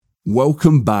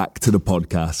Welcome back to the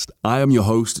podcast. I am your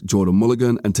host, Jordan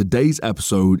Mulligan, and today's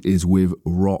episode is with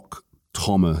Rock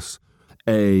Thomas,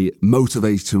 a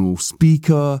motivational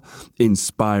speaker,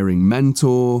 inspiring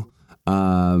mentor,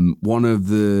 one of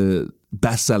the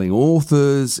best-selling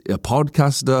authors, a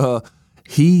podcaster.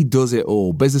 He does it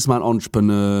all. Businessman,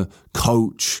 entrepreneur,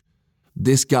 coach.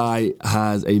 This guy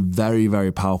has a very,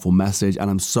 very powerful message, and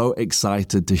I'm so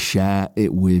excited to share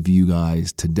it with you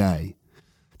guys today.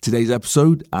 Today's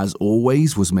episode, as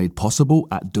always, was made possible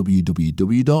at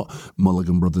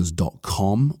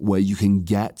www.mulliganbrothers.com, where you can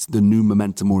get the new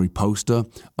Memento Mori poster,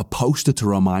 a poster to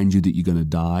remind you that you're going to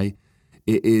die.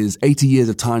 It is 80 years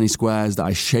of tiny squares that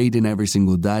I shade in every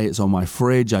single day. It's on my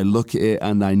fridge. I look at it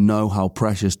and I know how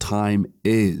precious time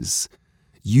is.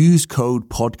 Use code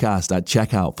podcast at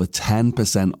checkout for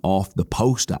 10% off the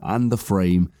poster and the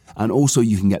frame. And also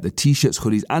you can get the t-shirts,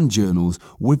 hoodies, and journals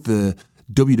with the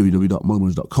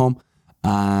www.mulliganbrothers.com,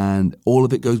 and all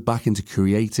of it goes back into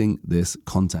creating this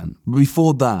content.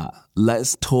 Before that,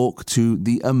 let's talk to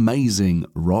the amazing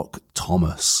Rock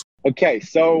Thomas. Okay,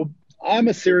 so I'm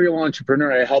a serial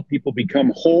entrepreneur. I help people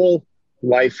become whole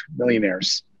life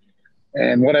millionaires.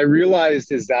 And what I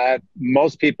realized is that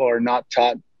most people are not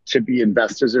taught to be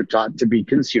investors or taught to be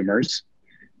consumers,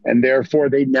 and therefore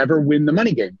they never win the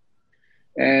money game.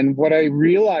 And what I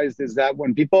realized is that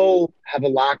when people have a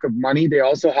lack of money, they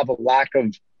also have a lack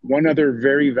of one other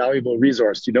very valuable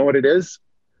resource. Do you know what it is?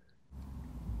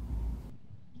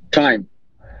 Time.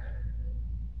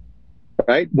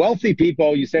 Right? Wealthy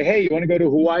people, you say, hey, you want to go to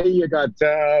Hawaii? I got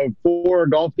 4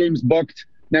 golf games booked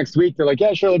next week. They're like,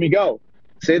 yeah, sure, let me go.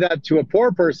 Say that to a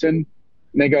poor person,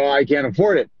 and they go, I can't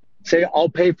afford it. Say, I'll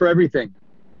pay for everything.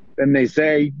 Then they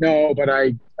say, no, but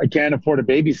I can't afford a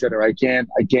babysitter. I can't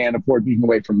afford being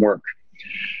away from work.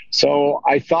 So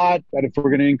I thought that if we're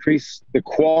going to increase the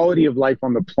quality of life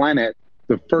on the planet,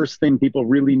 the first thing people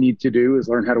really need to do is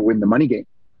learn how to win the money game.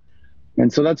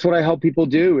 And so that's what I help people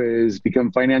do, is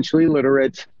become financially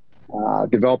literate,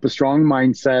 develop a strong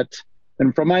mindset.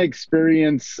 And from my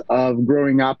experience of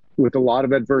growing up with a lot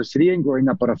of adversity and growing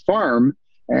up on a farm,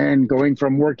 and going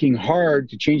from working hard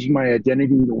to changing my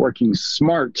identity to working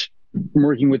smart, from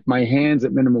working with my hands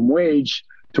at minimum wage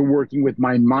to working with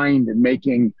my mind and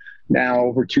making now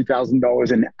over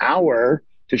 $2,000 an hour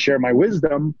to share my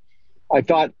wisdom, I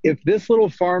thought, if this little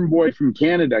farm boy from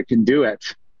Canada can do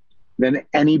it, then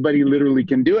anybody literally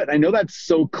can do it. I know that's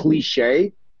so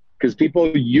cliche, because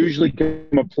people usually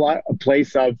come a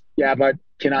place of, yeah, but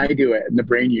can I do it? And the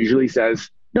brain usually says,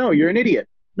 no, you're an idiot.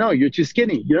 No, you're too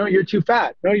skinny. You know, you're too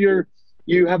fat. No, you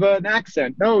have an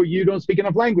accent. No, you don't speak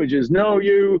enough languages. No,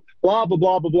 you blah, blah,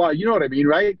 blah, blah, blah. You know what I mean,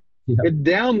 right? Yeah. It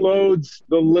downloads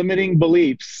the limiting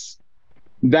beliefs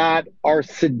that are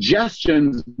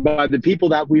suggestions by the people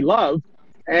that we love,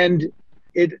 and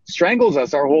it strangles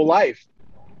us our whole life.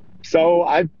 So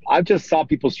I've just saw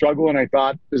people struggle, and I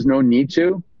thought there's no need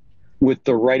to, with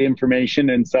the right information.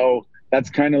 And so that's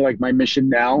kind of like my mission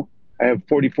now. I have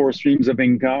 44 streams of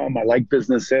income. I like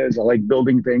businesses. I like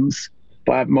building things.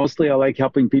 But mostly I like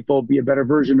helping people be a better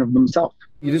version of themselves.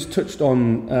 You just touched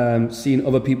on seeing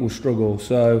other people struggle.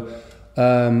 So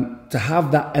to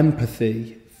have that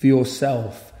empathy for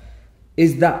yourself,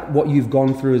 is that what you've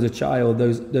gone through as a child,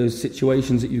 those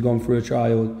situations that you've gone through as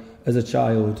a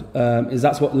child? Is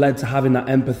that what led to having that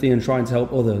empathy and trying to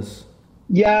help others?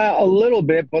 Yeah, a little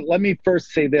bit, but let me first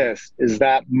say this, is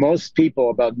that most people,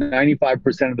 about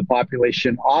 95% of the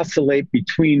population, oscillate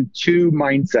between two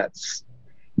mindsets,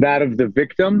 that of the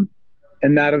victim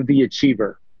and that of the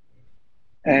achiever.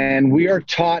 And we are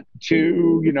taught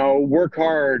to, work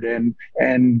hard and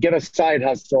get a side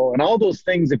hustle and all those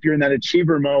things. If you're in that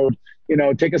achiever mode,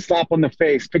 take a slap on the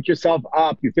face, pick yourself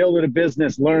up, you failed at a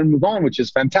business, learn, move on, which is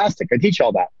fantastic. I teach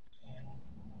all that.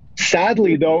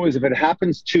 Sadly, though, is if it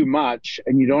happens too much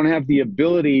and you don't have the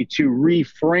ability to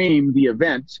reframe the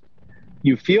event,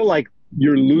 you feel like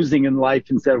you're losing in life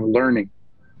instead of learning.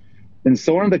 And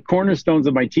so one of the cornerstones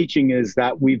of my teaching is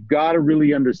that we've got to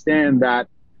really understand that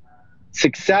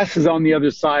success is on the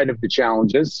other side of the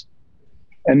challenges.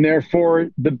 And therefore,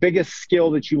 the biggest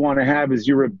skill that you want to have is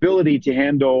your ability to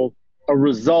handle a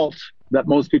result that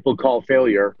most people call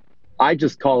failure. I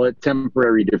just call it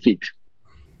temporary defeat.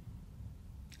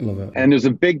 Love it. And there's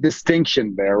a big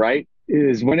distinction there, right?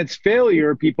 Is when it's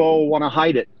failure, people want to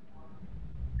hide it.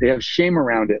 They have shame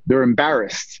around it. They're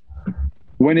embarrassed.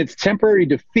 When it's temporary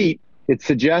defeat, it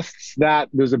suggests that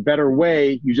there's a better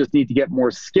way. You just need to get more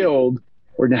skilled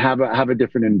or to have a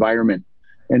different environment.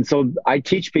 And so I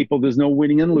teach people there's no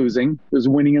winning and losing. There's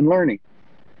winning and learning.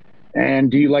 And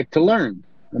do you like to learn?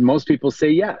 And most people say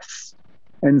yes.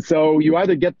 And so you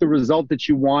either get the result that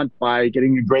you want by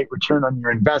getting a great return on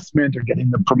your investment or getting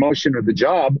the promotion or the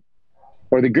job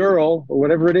or the girl or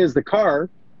whatever it is, the car,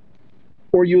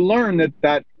 or you learn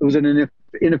that it was an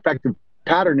ineffective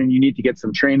pattern and you need to get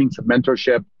some training, some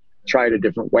mentorship, try it a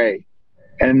different way.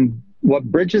 And what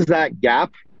bridges that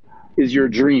gap is your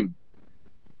dream,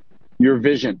 your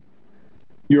vision,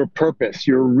 your purpose,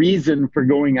 your reason for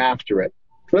going after it.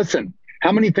 Listen,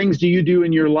 how many things do you do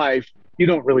in your life you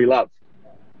don't really love,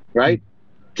 right?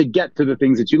 To get to the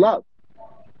things that you love.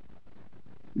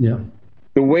 Yeah.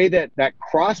 The way that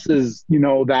crosses,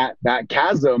 that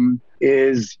chasm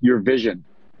is your vision,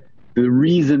 the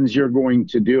reasons you're going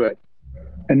to do it.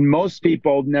 And most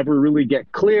people never really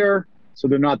get clear, so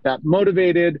they're not that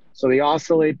motivated. So they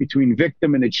oscillate between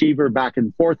victim and achiever back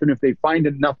and forth. And if they find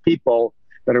enough people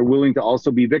that are willing to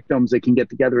also be victims, they can get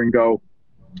together and go,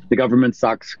 the government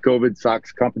sucks, COVID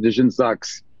sucks, competition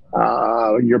sucks,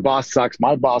 your boss sucks,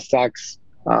 my boss sucks,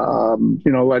 and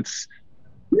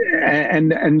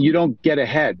you don't get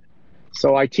ahead.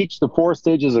 So I teach the 4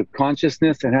 stages of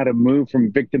consciousness and how to move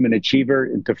from victim and achiever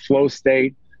into flow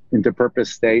state, into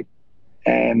purpose state.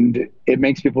 And it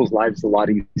makes people's lives a lot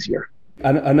easier.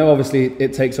 I know obviously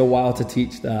it takes a while to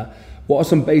teach that. What are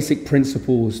some basic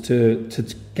principles to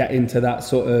get into that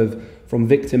sort of from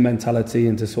victim mentality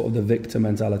into sort of the victor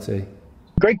mentality?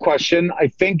 Great question. I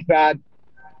think that,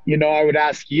 I would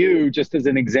ask you just as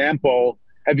an example,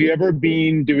 have you ever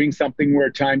been doing something where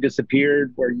time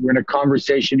disappeared, where you're in a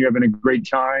conversation, you're having a great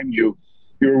time, you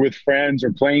were with friends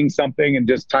or playing something and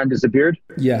just time disappeared?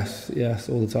 Yes,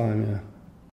 all the time, yeah.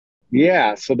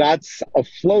 Yeah, so that's a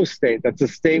flow state. That's a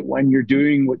state when you're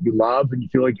doing what you love and you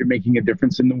feel like you're making a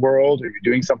difference in the world, or you're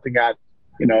doing something that,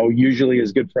 usually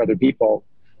is good for other people.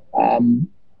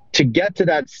 To get to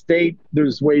that state,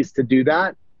 there's ways to do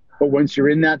that. But once you're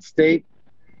in that state,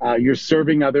 you're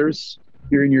serving others.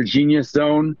 You're in your genius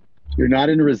zone. You're not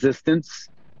in resistance.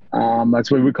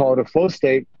 That's why we call it a flow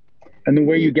state. And the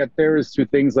way you get there is through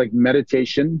things like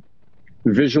meditation,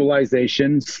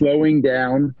 visualization, slowing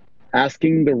down,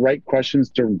 asking the right questions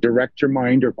to direct your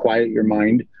mind or quiet your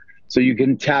mind so you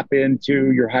can tap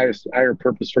into your higher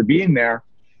purpose for being there.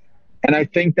 And I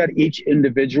think that each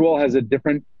individual has a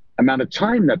different amount of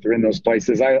time that they're in those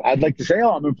places. I'd like to say,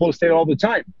 I'm in flow state all the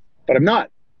time, but I'm not.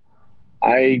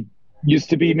 I used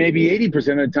to be maybe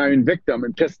 80% of the time in victim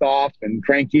and pissed off and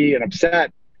cranky and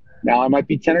upset. Now I might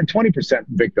be 10 or 20%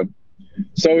 victim.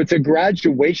 So it's a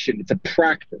graduation. It's a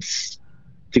practice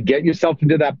to get yourself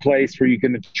into that place where you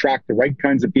can attract the right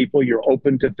kinds of people. You're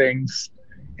open to things,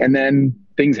 and then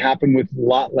things happen with a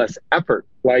lot less effort.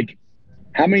 Like,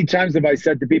 how many times have I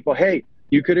said to people, hey,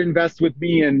 you could invest with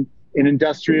me in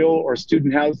industrial or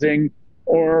student housing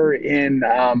or in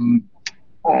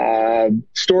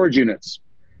storage units,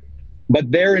 but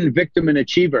they're in victim and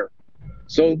achiever.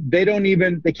 So they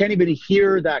can't even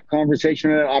hear that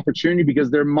conversation or that opportunity because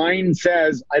their mind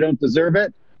says, I don't deserve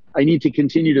it. I need to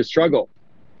continue to struggle.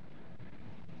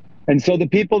 And so the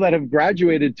people that have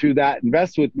graduated to that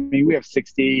invest with me, we have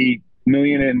 60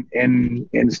 million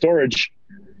in storage.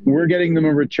 We're getting them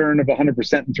a return of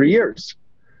 100% in 3 years.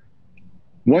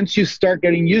 Once you start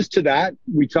getting used to that,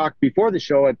 we talked before the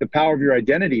show at the power of your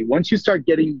identity. Once you start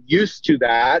getting used to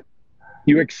that,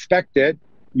 you expect it,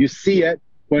 you see it.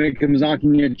 When it comes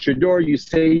knocking at your door, you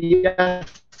say yes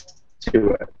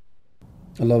to it.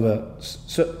 I love it.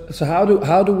 So how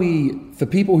do we, for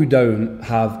people who don't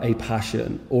have a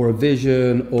passion or a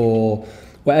vision or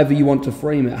whatever you want to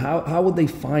frame it, how would they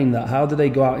find that? How do they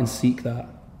go out and seek that?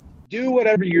 Do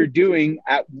whatever you're doing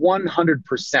at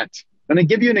 100%. I'm going to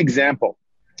give you an example.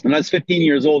 When I was 15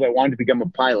 years old, I wanted to become a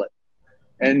pilot.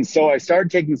 And so I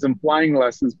started taking some flying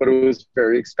lessons, but it was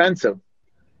very expensive.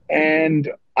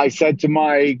 And I said to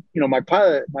my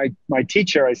pilot, my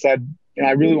teacher, I said,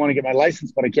 I really want to get my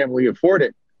license, but I can't really afford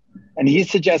it. And he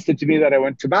suggested to me that I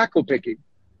went tobacco picking,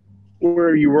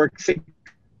 where you work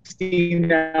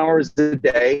 16 hours a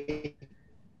day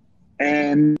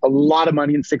and a lot of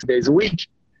money in 6 days a week.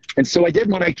 And so I did.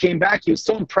 When I came back, he was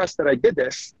so impressed that I did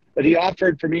this, that he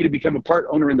offered for me to become a part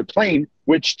owner in the plane,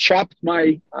 which chopped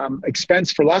my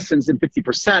expense for lessons in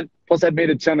 50%. Plus I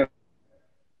made a ton of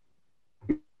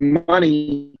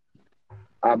money,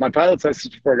 my pilot's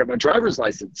license before I got my driver's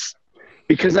license,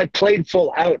 because I played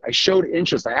full out. I showed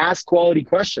interest. I asked quality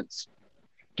questions.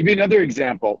 Give you another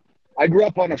example. I grew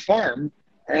up on a farm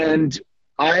and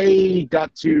I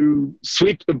got to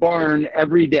sweep the barn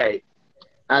every day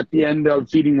at the end of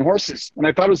feeding the horses. And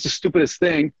I thought it was the stupidest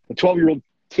thing, a 12-year-old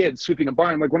kid sweeping a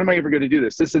barn. I'm like, when am I ever going to do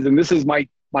this? This is my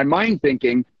mind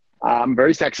thinking. I'm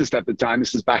very sexist at the time.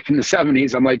 This is back in the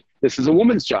 70s. I'm like, this is a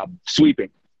woman's job, sweeping.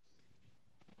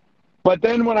 But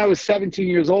then when I was 17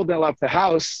 years old and I left the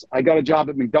house, I got a job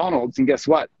at McDonald's. And guess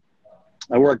what?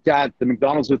 I worked at the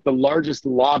McDonald's with the largest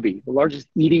lobby, the largest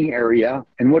eating area.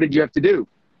 And what did you have to do?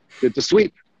 You had to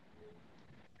sweep.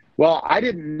 Well, I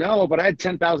didn't know, but I had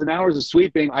 10,000 hours of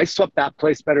sweeping. I swept that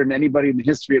place better than anybody in the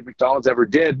history of McDonald's ever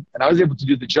did. And I was able to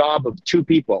do the job of 2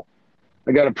 people.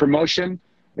 I got a promotion.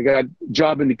 I got a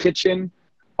job in the kitchen,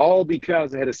 all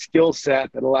because I had a skill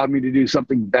set that allowed me to do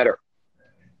something better.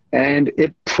 And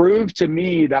it proved to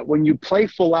me that when you play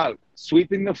full out,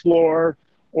 sweeping the floor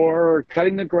or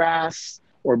cutting the grass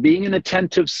or being an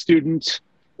attentive student,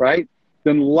 right,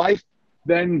 then life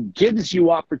then gives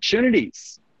you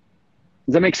opportunities.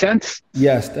 Does that make sense?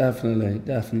 Yes, definitely,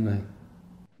 definitely.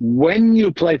 When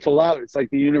you play full out, it's like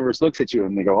the universe looks at you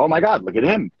and they go, oh my God, look at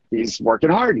him. He's working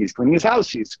hard. He's cleaning his house.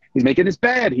 He's making his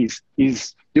bed. He's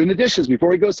doing the dishes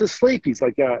before he goes to sleep. He's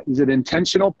an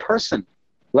intentional person.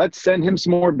 Let's send him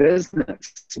some more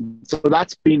business. So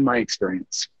that's been my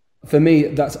experience. For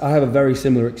me, I have a very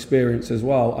similar experience as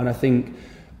well. And I think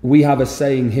we have a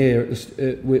saying here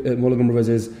at Mulligan Brothers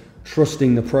is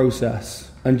trusting the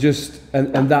process and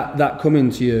that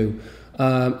coming to you.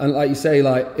 And like you say,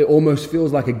 like it almost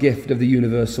feels like a gift of the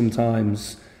universe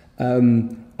sometimes.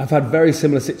 I've had very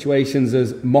similar situations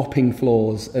as mopping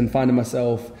floors and finding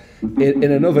myself in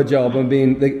another job and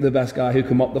being the best guy who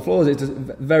can mop the floors. It's just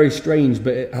very strange,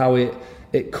 but how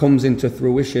it comes into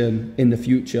fruition in the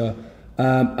future.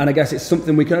 And I guess it's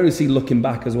something we can only see looking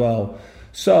back as well.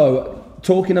 So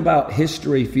talking about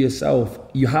history for yourself,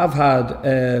 you have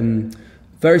had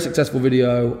very successful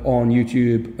video on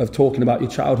YouTube of talking about your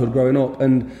childhood growing up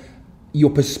and your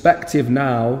perspective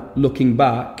now looking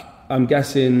back. I'm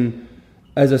guessing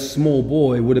as a small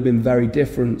boy would have been very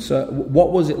different. So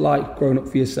what was it like growing up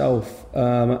for yourself?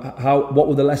 What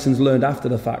were the lessons learned after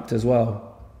the fact as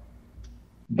well?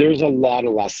 There's a lot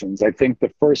of lessons. I think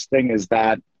the first thing is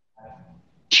that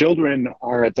children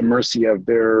are at the mercy of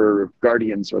their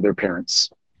guardians or their parents.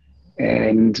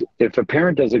 And if a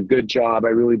parent does a good job, I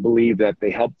really believe that they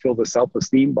help fill the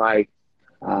self-esteem by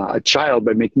a child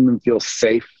by making them feel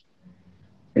safe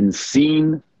and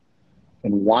seen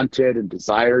and wanted and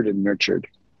desired and nurtured.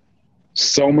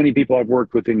 So many people I've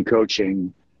worked with in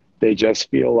coaching, they just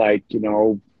feel like,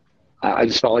 I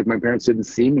just felt like my parents didn't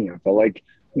see me. I felt like,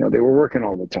 they were working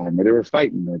all the time, or they were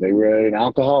fighting, or they were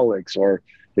alcoholics, or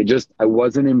I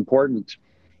wasn't important.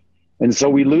 And so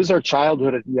we lose our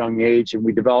childhood at a young age and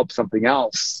we develop something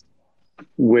else,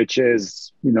 which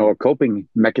is, a coping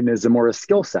mechanism or a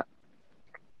skill set.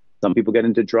 Some people get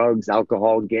into drugs,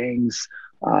 alcohol, gangs.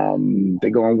 They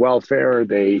go on welfare,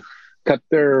 they cut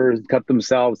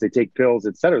themselves, they take pills,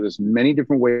 etc. There's many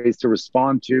different ways to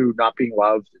respond to not being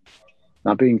loved,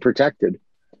 not being protected.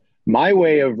 My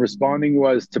way of responding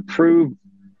was to prove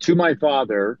to my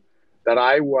father that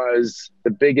I was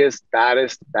the biggest,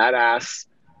 baddest, badass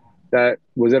that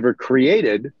was ever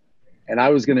created. And I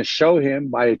was going to show him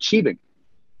by achieving.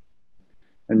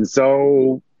 And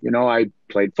so, I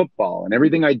played football and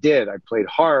everything I did, I played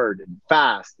hard and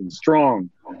fast and strong.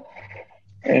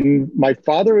 And my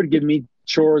father would give me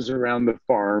chores around the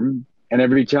farm. And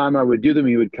every time I would do them,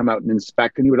 he would come out and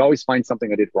inspect, and he would always find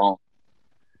something I did wrong.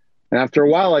 And after a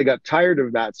while, I got tired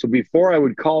of that. So before I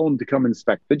would call him to come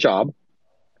inspect the job,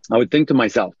 I would think to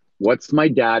myself, what's my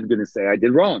dad going to say I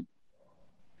did wrong?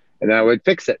 And then I would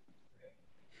fix it.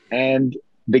 And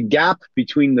the gap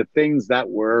between the things that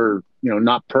were,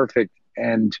 not perfect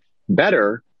and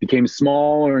better became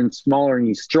smaller and smaller, and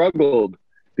he struggled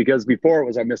because before it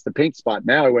was I missed the paint spot.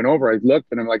 Now I went over, I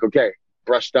looked, and I'm like, okay,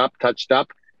 brushed up, touched up,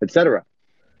 etc.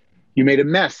 You made a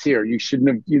mess here. You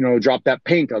shouldn't have, dropped that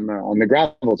paint on the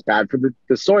gravel. It's bad for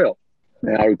the soil.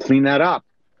 And I would clean that up.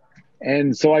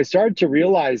 And so I started to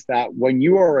realize that when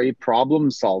you are a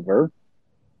problem solver,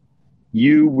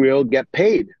 you will get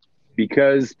paid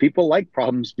because people like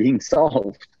problems being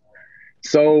solved.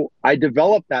 So I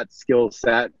developed that skill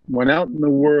set, went out in the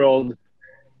world,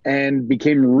 and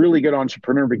became a really good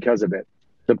entrepreneur because of it.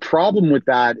 The problem with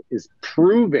that is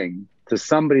proving to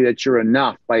somebody that you're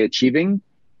enough by achieving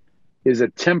is a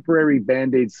temporary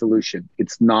Band-Aid solution.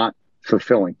 It's not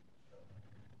fulfilling.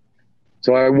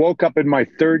 So I woke up in my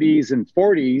 30s and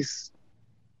 40s,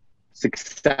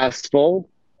 successful,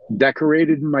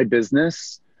 decorated in my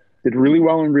business, did really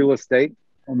well in real estate,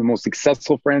 on the most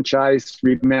successful franchise,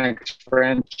 Remax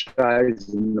franchise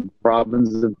in the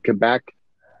province of Quebec,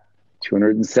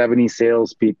 270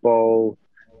 salespeople,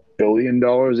 $1 billion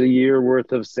a year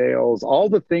worth of sales, all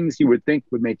the things you would think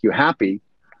would make you happy,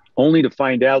 only to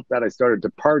find out that I started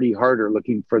to party harder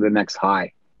looking for the next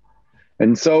high.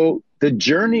 And so the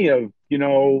journey of,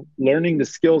 learning the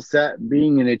skill set,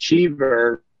 being an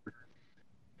achiever,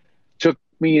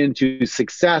 me into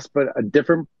success, but a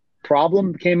different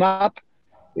problem came up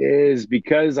is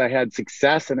because I had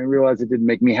success and I realized it didn't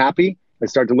make me happy. I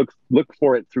started to look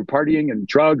for it through partying and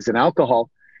drugs and alcohol.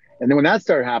 And then when that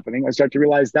started happening, I started to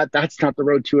realize that that's not the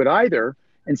road to it either.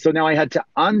 And so now I had to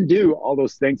undo all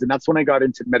those things. And that's when I got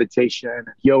into meditation,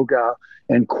 yoga,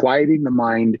 and quieting the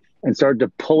mind and started to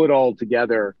pull it all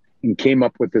together and came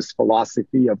up with this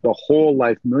philosophy of the whole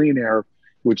life millionaire,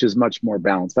 which is much more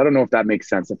balanced. I don't know if that makes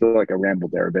sense. I feel like I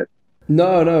rambled there a bit.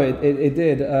 No, it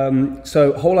did.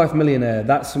 So whole life millionaire,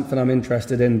 that's something I'm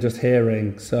interested in just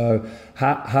hearing. So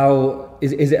how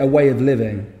is it a way of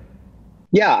living?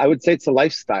 Yeah, I would say it's a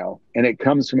lifestyle. And it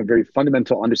comes from a very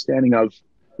fundamental understanding of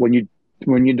when you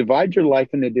divide your life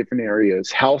into different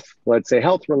areas, health, let's say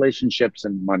health, relationships,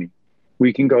 and money.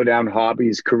 We can go down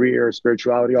hobbies, career,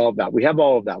 spirituality, all of that. We have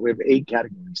all of that. We have 8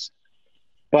 categories.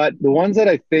 But the ones that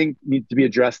I think need to be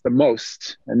addressed the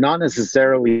most, and not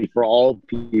necessarily for all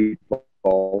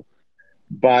people,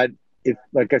 but if,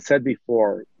 like I said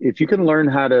before, if you can learn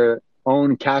how to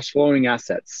own cash flowing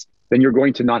assets, then you're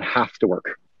going to not have to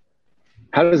work.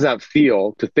 How does that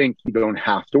feel to think you don't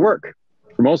have to work?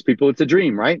 For most people, it's a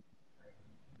dream, right?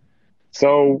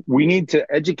 So we need to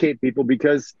educate people,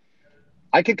 because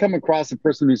I could come across a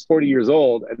person who's 40 years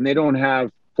old and they don't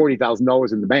have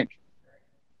 $40,000 in the bank.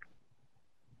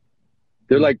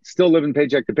 They're like still living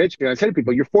paycheck to paycheck. And I say to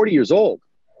people, you're 40 years old.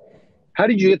 How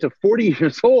did you get to 40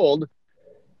 years old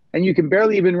and you can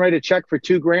barely even write a check for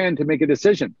 $2,000 to make a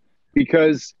decision?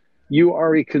 Because you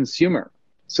are a consumer.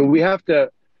 So we have to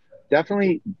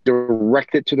definitely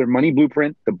direct it to their money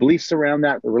blueprint, the beliefs around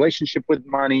that, the relationship with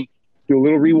money, do a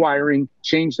little rewiring,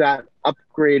 change that,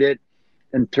 upgrade it,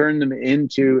 and turn them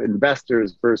into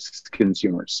investors versus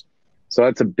consumers. So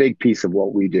that's a big piece of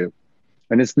what we do.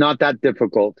 And it's not that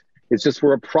difficult. It's just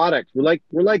we're a product. We're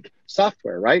like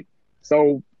software, right?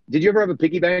 So did you ever have a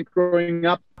piggy bank growing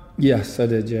up? Yes, I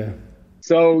did, yeah.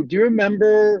 So do you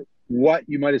remember what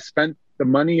you might have spent the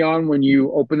money on when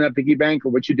you opened that piggy bank, or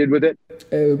what you did with it?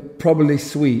 Probably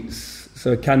sweets,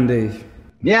 so candy.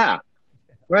 Yeah,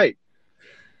 right.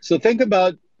 So think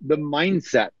about the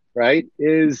mindset, right?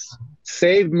 Is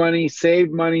save money, save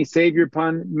your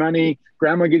money.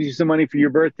 Grandma gives you some money for your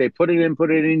birthday. Put it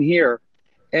in here.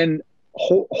 And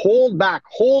hold back,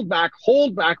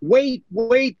 wait.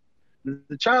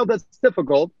 The child, that's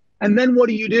difficult. And then what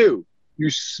do? You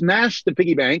smash the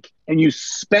piggy bank and you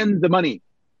spend the money.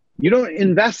 You don't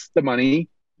invest the money,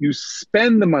 you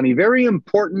spend the money. Very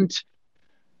important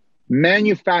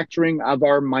manufacturing of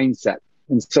our mindset.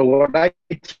 And so what I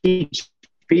teach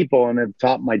people and have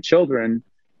taught my children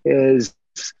is,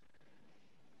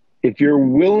 if you're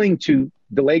willing to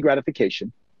delay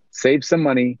gratification, save some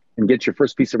money, and get your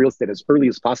first piece of real estate as early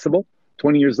as possible,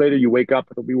 20 years later, you wake up,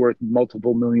 it'll be worth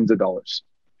multiple millions of dollars.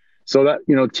 So that,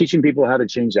 teaching people how to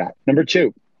change that. Number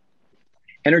 2,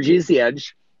 energy is the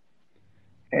edge.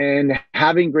 And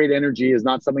having great energy is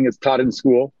not something that's taught in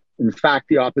school. In fact,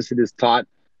 the opposite is taught.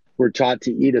 We're taught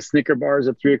to eat a Snicker bars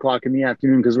at 3:00 in the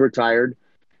afternoon because we're tired,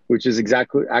 which is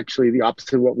actually the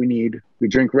opposite of what we need. We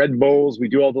drink Red Bulls. We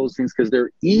do all those things because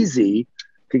they're easy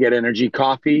to get energy.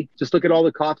 Coffee, just look at all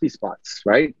the coffee spots,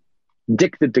 right?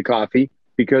 Addicted to coffee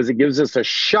because it gives us a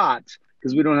shot,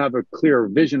 because we don't have a clear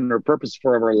vision or purpose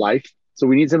for our life. So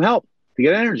we need some help to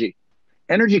get energy.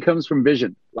 Energy comes from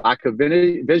vision. Lack of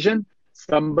vision,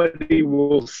 somebody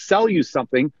will sell you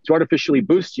something to artificially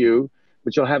boost you,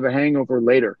 but you'll have a hangover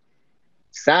later.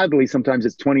 Sadly, sometimes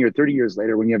it's 20 or 30 years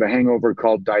later when you have a hangover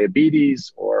called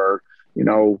diabetes or,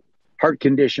 heart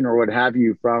condition or what have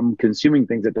you from consuming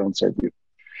things that don't serve you.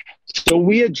 So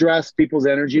we address people's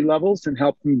energy levels and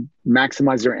help them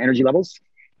maximize their energy levels.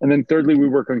 And then thirdly, we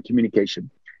work on communication.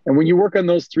 And when you work on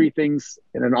those 3 things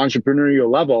in an entrepreneurial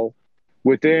level,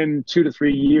 within 2 to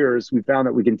 3 years, we found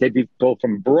that we can take people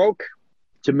from broke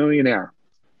to millionaire,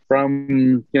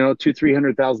 from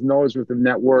 $200,000-$300,000 worth of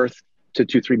net worth to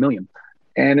 2-3 million.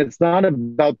 And it's not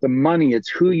about the money, it's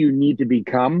who you need to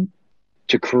become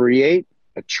to create,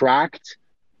 attract,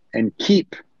 and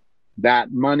keep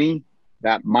that money,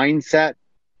 that mindset,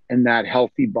 and that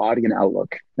healthy body and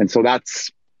outlook. And so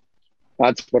that's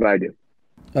what I do.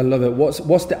 I love it.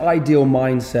 What's the ideal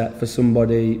mindset for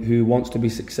somebody who wants to be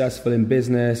successful in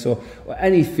business or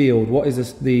any field? What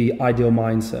is the ideal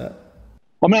mindset?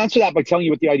 I'm going to answer that by telling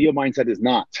you what the ideal mindset is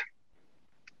not.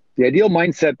 The ideal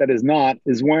mindset that is not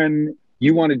is when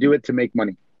you want to do it to make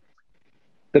money.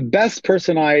 The best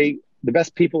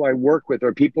people I work with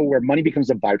are people where money becomes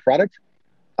a byproduct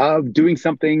of doing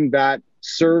something that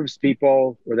serves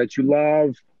people or that you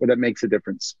love or that makes a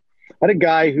difference. I had a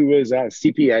guy who was a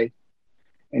CPA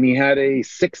and he had a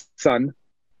 6th son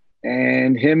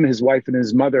And him, his wife, and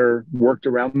his mother worked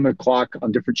around the clock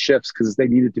on different shifts because they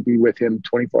needed to be with him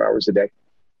 24 hours a day.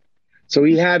 So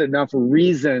he had enough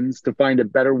reasons to find a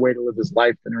better way to live his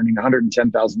life than earning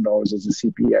 $110,000 as a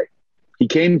CPA. He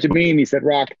came to me and he said,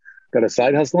 Rock, got a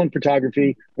side hustle in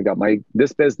photography. I got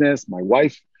this business. My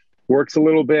wife works a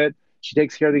little bit. She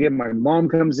takes care of the kid. My mom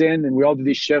comes in and we all do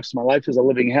these shifts. My life is a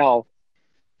living hell.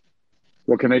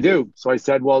 What can I do? So I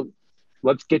said, well,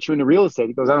 let's get you into real estate.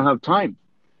 He goes, I don't have time.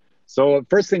 So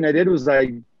first thing I did was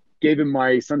I gave him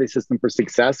my Sunday System for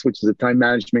Success, which is a time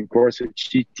management course,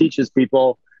 which teaches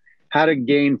people how to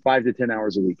gain 5 to 10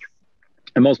 hours a week.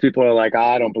 And most people are like,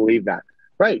 I don't believe that.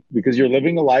 Right, because you're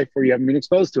living a life where you haven't been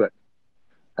exposed to it.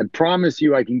 I promise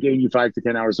you I can gain you 5 to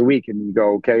 10 hours a week. And you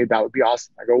go, okay, that would be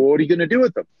awesome. I go, well, what are you going to do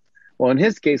with them? Well, in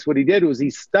his case, what he did was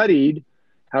he studied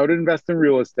how to invest in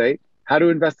real estate, how to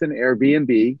invest in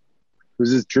Airbnb. It was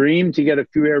his dream to get a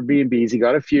few Airbnbs. He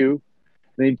got a few.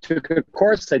 And he took a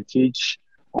course I teach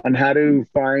on how to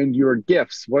find your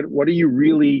gifts. What are you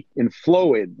really in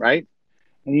flow in, right?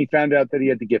 And he found out that he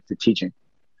had the gift of teaching.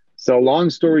 So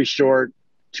long story short,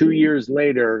 2 years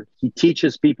later, he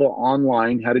teaches people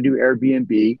online how to do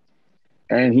Airbnb.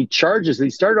 And he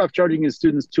started off charging his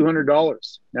students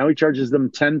 $200. Now he charges them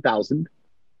 $10,000.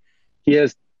 He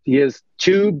has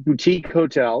 2 boutique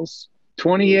hotels,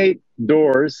 28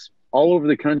 doors all over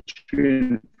the country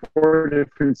in 4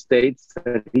 different states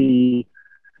that he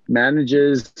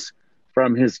manages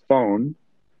from his phone.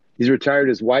 He's retired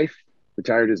his wife,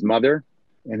 retired his mother,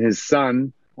 and his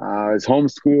son is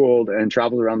homeschooled and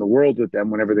travels around the world with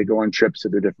them whenever they go on trips to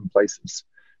their different places.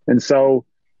 And so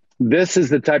this is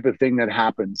the type of thing that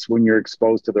happens when you're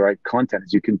exposed to the right content,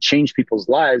 is you can change people's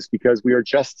lives because we are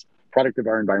just product of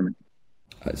our environment.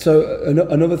 So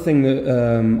another thing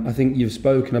that I think you've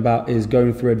spoken about is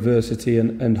going through adversity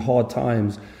and hard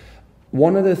times.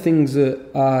 One of the things that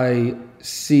I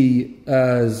see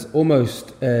as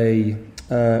almost a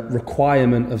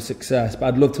requirement of success, but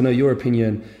I'd love to know your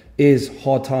opinion, is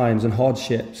hard times and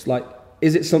hardships. Like,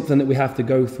 is it something that we have to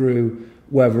go through,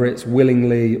 whether it's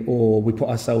willingly or we put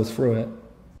ourselves through it?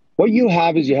 What you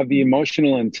have is you have the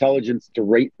emotional intelligence to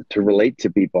relate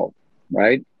to people,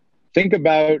 right? Think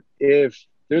about if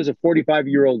there's a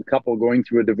 45-year-old couple going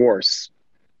through a divorce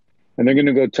and they're going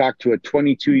to go talk to a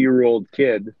 22-year-old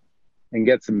kid and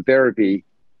get some therapy.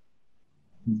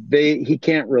 He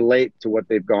can't relate to what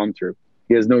they've gone through.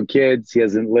 He has no kids. He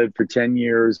hasn't lived for 10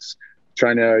 years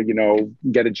trying to,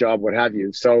 get a job, what have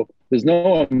you. So there's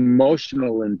no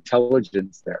emotional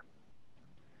intelligence there.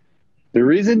 The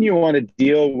reason you want to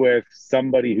deal with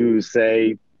somebody who's,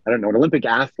 say, an Olympic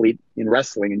athlete in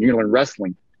wrestling, and you're going to learn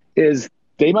wrestling, is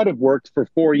they might have worked for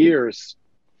 4 years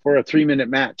for a 3-minute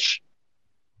match.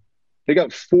 They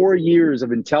got 4 years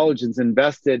of intelligence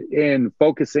invested in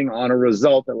focusing on a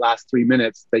result that lasts 3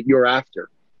 minutes that you're after.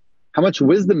 How much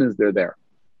wisdom is there?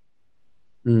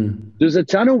 There's a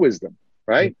ton of wisdom,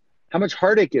 right? How much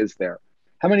heartache is there?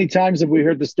 How many times have we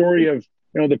heard the story of,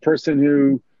 the person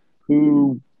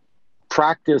who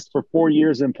practiced for 4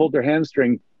 years and pulled their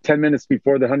hamstring 10 minutes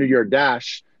before the 100-yard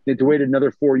dash? They had to wait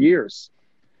another 4 years.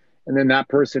 And then that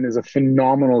person is a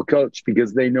phenomenal coach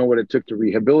because they know what it took to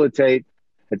rehabilitate,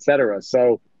 etc.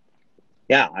 So,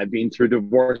 yeah, I've been through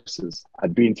divorces.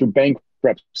 I've been through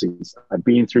bankruptcies. I've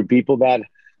been through people that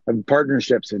have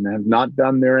partnerships and have not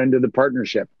done their end of the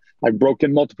partnership. I've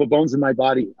broken multiple bones in my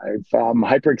body. I've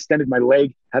hyperextended my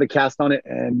leg, had a cast on it,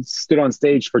 and stood on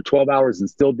stage for 12 hours and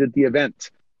still did the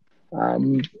event.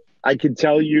 I could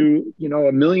tell you,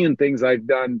 a million things I've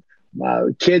done.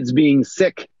 Kids being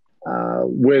sick,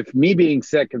 with me being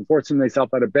sick and forcing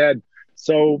myself out of bed.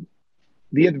 So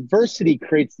the adversity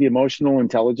creates the emotional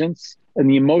intelligence, and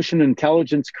the emotional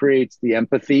intelligence creates the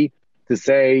empathy to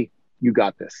say, you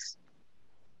got this.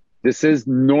 This is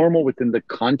normal within the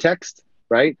context,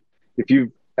 right? Have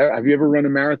you ever run a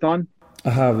marathon? I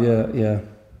have, yeah.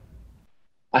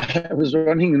 I was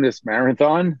running in this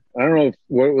marathon. I don't know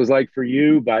what it was like for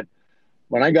you, but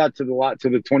when I got to the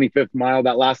 25th mile,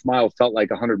 that last mile felt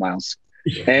like 100 miles.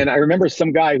 And I remember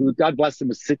some guy who, God bless him,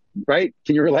 was sick, right?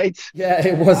 Can you relate? Yeah,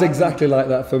 it was exactly like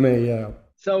that for me, yeah.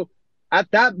 So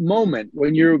at that moment,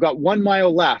 when you've got 1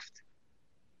 mile left,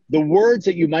 the words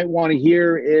that you might want to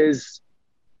hear is,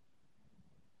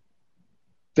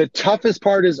 the toughest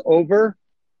part is over,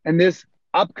 and this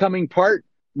upcoming part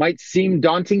might seem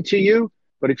daunting to you,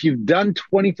 but if you've done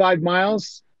 25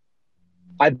 miles,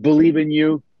 I believe in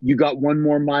you. You got 1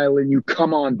 more mile in you.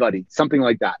 Come on, buddy. Something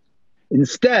like that.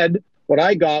 Instead, what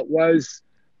I got was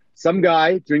some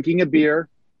guy drinking a beer,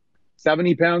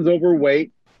 70 pounds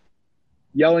overweight,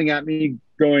 yelling at me,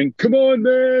 going, come on,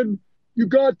 man, you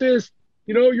got this.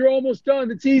 you're almost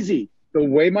done. It's easy. The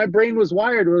way my brain was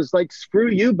wired was like, screw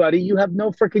you, buddy. You have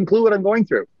no freaking clue what I'm going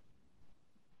through.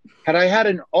 Had I had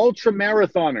an ultra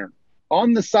marathoner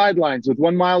on the sidelines with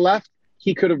 1 mile left,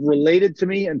 he could have related to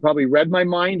me and probably read my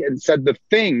mind and said the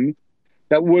thing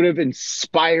that would have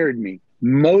inspired me,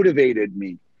 motivated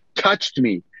me, touched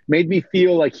me, made me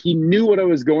feel like he knew what I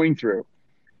was going through.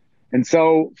 And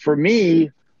so for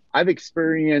me, I've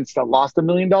experienced, I lost $1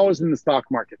 million in the stock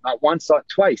market, not once, not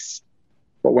twice.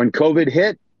 But when COVID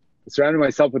hit, I surrounded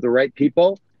myself with the right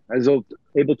people. I was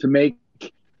able to make,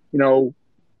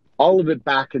 all of it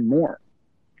back and more.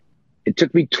 It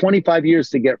took me 25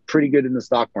 years to get pretty good in the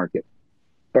stock market.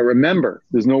 But remember,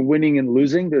 there's no winning and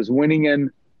losing. There's winning and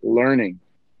learning.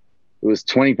 It was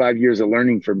 25 years of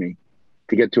learning for me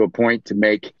to get to a point to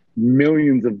make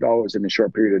millions of dollars in a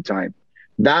short period of time.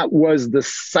 That was the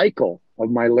cycle of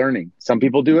my learning. Some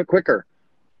people do it quicker.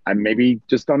 I'm maybe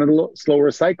just on a slower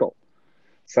cycle.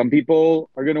 Some people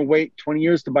are going to wait 20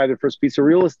 years to buy their first piece of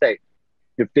real estate.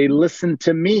 If they listen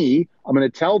to me, I'm going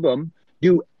to tell them,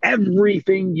 do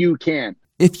everything you can.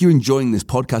 If you're enjoying this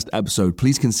podcast episode,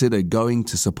 please consider going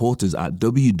to support us at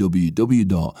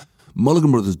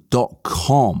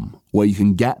www.mulliganbrothers.com, where you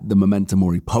can get the Memento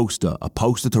Mori poster, a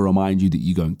poster to remind you that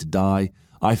you're going to die.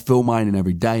 I fill mine in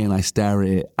every day and I stare at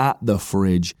it at the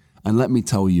fridge. And let me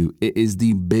tell you, it is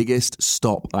the biggest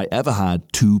stop I ever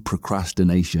had to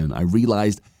procrastination. I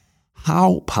realized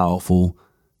how powerful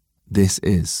this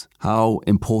is, how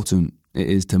important it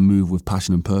is to move with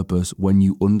passion and purpose when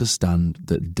you understand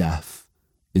that death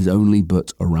is only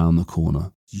but around the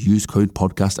corner. Use code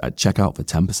podcast at checkout for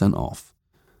 10% off.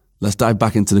 Let's dive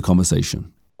back into the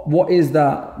conversation. What is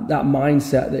that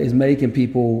mindset that is making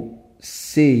people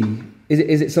see?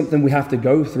 Is it something we have to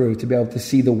go through to be able to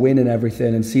see the win in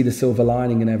everything and see the silver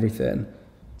lining in everything?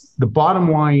 The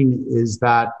bottom line is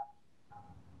that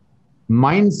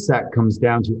mindset comes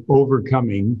down to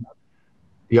overcoming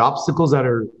the obstacles that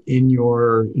are in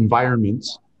your environment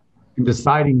and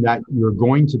deciding that you're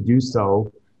going to do so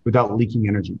without leaking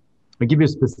energy. I'll give you a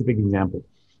specific example.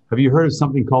 Have you heard of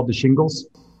something called the shingles?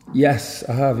 Yes,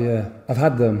 I have, yeah. I've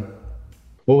had them.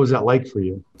 What was that like for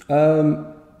you?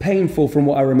 Painful from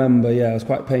what I remember, yeah. It was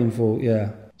quite painful,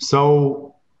 yeah.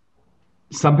 So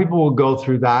some people will go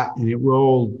through that and it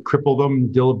will cripple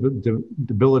them,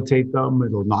 debilitate them,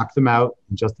 it'll knock them out,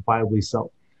 and justifiably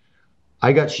so.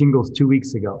 I got shingles 2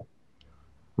 weeks ago.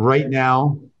 Right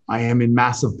now, I am in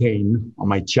massive pain on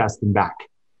my chest and back.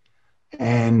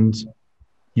 And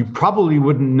you probably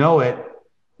wouldn't know it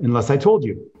unless I told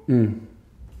you. Mm.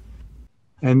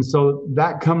 And so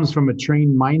that comes from a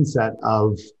trained mindset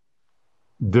of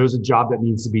there's a job that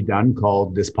needs to be done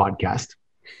called this podcast.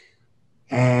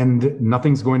 And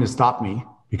nothing's going to stop me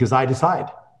because I decide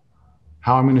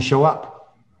how I'm going to show up.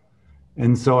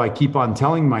 And so I keep on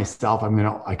telling myself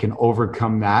I can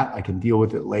overcome that. I can deal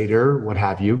with it later, what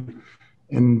have you.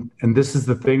 And this is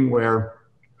the thing where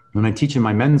when I teach in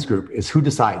my men's group is who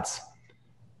decides?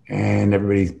 And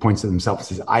everybody points to themselves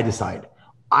and says, I decide.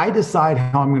 I decide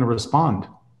how I'm going to respond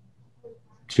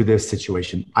to this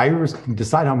situation. I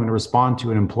decide how I'm going to respond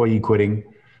to an employee quitting,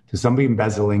 to somebody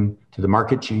embezzling, to the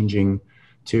market changing,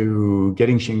 to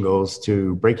getting shingles,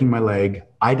 to breaking my leg.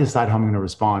 I decide how I'm going to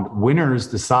respond. Winners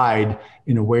decide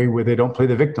in a way where they don't play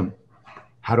the victim.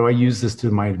 How do I use this to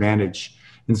my advantage?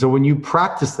 And so when you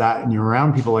practice that and you're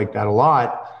around people like that a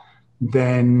lot,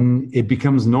 then it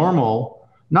becomes normal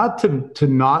not to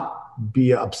not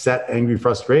be upset, angry,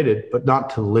 frustrated, but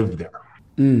not to live there.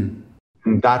 Mm.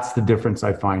 And that's the difference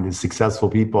I find is successful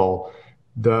people.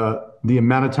 The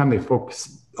amount of time they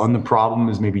focus on the problem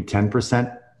is maybe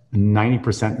 10%.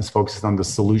 90% is focused on the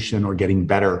solution or getting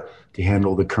better to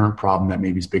handle the current problem that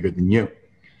maybe is bigger than you.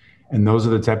 And those are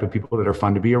the type of people that are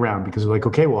fun to be around because they're like,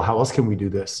 okay, well, how else can we do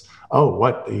this? Oh,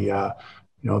 what the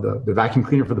vacuum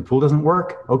cleaner for the pool doesn't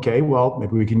work. Okay, well,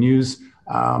 maybe we can use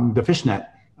the fishnet.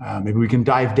 Maybe we can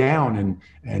dive down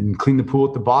and clean the pool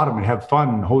at the bottom and have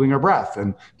fun holding our breath.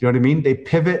 And do you know what I mean? They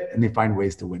pivot and they find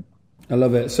ways to win. I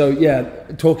love it. So yeah,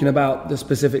 talking about the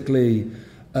specifically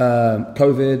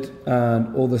COVID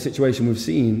and all the situation we've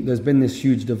seen, there's been this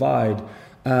huge divide,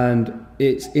 and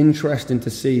it's interesting to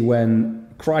see when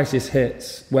crisis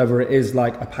hits, whether it is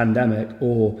like a pandemic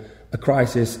or a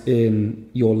crisis in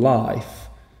your life,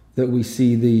 that we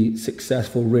see the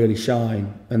successful really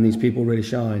shine and these people really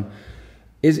shine.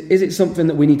 Is it something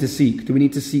that we need to seek? Do we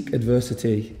need to seek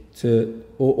adversity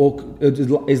or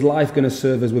is life going to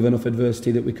serve us with enough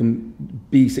adversity that we can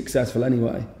be successful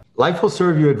anyway? Life will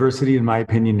serve you adversity, in my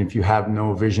opinion, if you have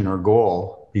no vision or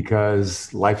goal,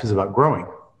 because life is about growing.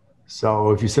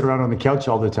 So if you sit around on the couch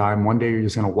all the time, one day you're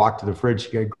just going to walk to the fridge,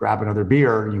 grab another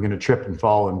beer, and you're going to trip and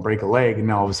fall and break a leg. And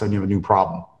now all of a sudden you have a new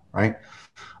problem, right?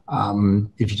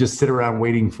 If you just sit around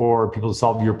waiting for people to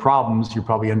solve your problems, you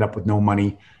probably end up with no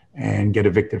money and get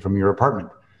evicted from your apartment.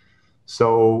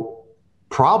 So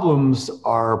problems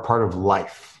are part of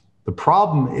life. The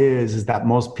problem is that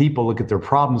most people look at their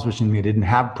problems wishing they didn't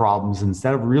have problems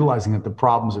instead of realizing that the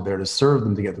problems are there to serve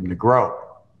them, to get them to grow.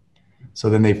 So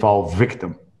then they fall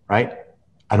victim, right?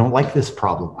 I don't like this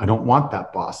problem. I don't want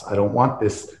that boss. I don't want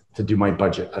this to do my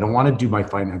budget. I don't want to do my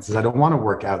finances. I don't want to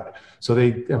work out. So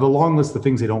they have a long list of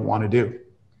things they don't want to do.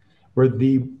 Where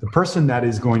the person that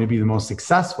is going to be the most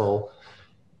successful,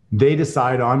 they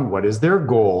decide on what is their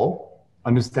goal,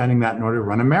 understanding that in order to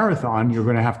run a marathon, you're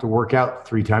going to have to work out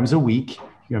 3 times a week.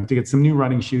 You have to get some new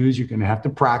running shoes. You're going to have to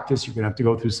practice. You're going to have to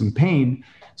go through some pain.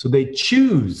 So they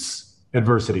choose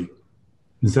adversity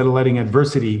instead of letting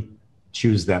adversity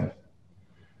choose them.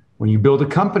 When you build a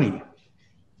company,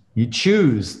 you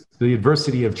choose the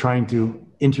adversity of trying to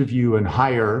interview and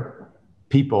hire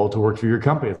people to work for your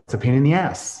company. It's a pain in the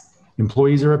ass.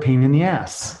 Employees are a pain in the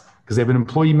ass because they have an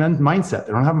employee mindset.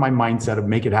 They don't have my mindset of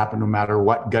make it happen no matter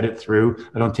what, gut it through.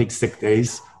 I don't take sick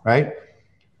days, right?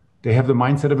 They have the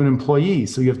mindset of an employee.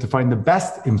 So you have to find the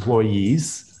best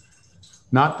employees,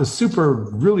 not the super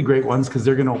really great ones because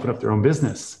they're going to open up their own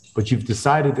business. But you've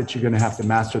decided that you're going to have to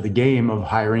master the game of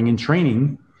hiring and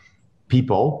training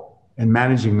people and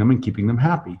managing them and keeping them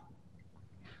happy.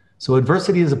 So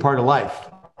adversity is a part of life,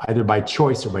 either by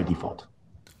choice or by default.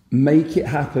 Make it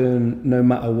happen no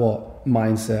matter what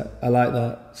mindset. I like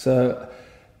that. So,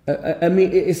 I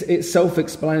mean, it's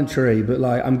self-explanatory, but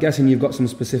like, I'm guessing you've got some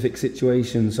specific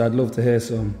situations. So I'd love to hear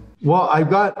some. Well, I've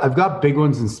got big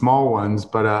ones and small ones,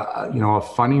 but a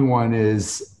funny one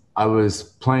is I was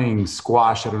playing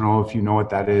squash. I don't know if you know what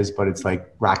that is, but it's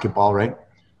like racquetball, right?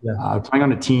 Yeah. Playing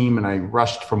on a team, and I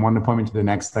rushed from one appointment to the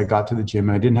next. I got to the gym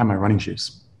and I didn't have my running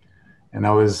shoes. And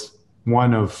I was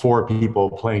one of 4 people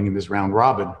playing in this round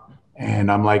robin. And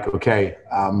I'm like, okay,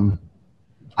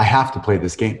 I have to play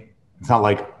this game. It's not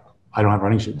like I don't have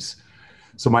running shoes.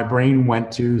 So my brain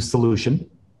went to solution,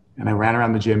 and I ran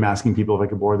around the gym asking people if I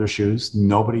could borrow their shoes.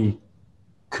 Nobody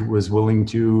was willing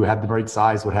to have the right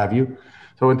size, what have you.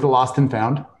 So I went to Lost and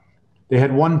Found. They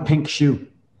had one pink shoe,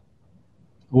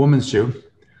 a woman's shoe.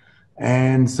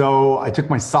 And so I took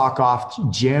my sock off,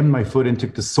 jammed my foot in,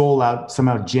 took the sole out,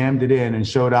 somehow jammed it in, and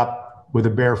showed up with a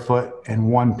bare foot and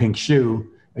one pink shoe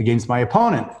against my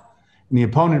opponent. And the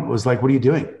opponent was like, "What are you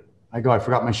doing?" I go, "I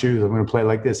forgot my shoes. I'm going to play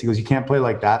like this." He goes, "You can't play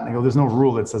like that." And I go, "There's no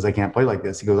rule that says I can't play like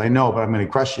this." He goes, "I know, but I'm going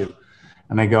to crush you."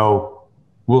 And I go,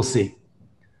 "We'll see."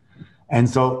 And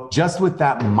so just with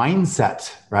that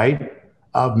mindset, right,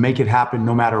 of make it happen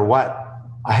no matter what,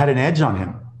 I had an edge on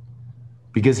him.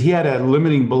 Because he had a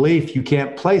limiting belief, you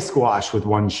can't play squash with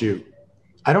one shoe.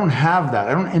 I don't have that.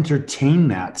 I don't entertain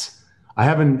that. I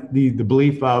have the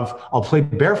belief of, I'll play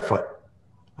barefoot.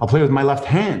 I'll play with my left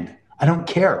hand. I don't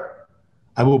care.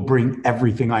 I will bring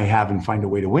everything I have and find a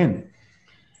way to win.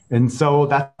 And so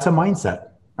that's a mindset,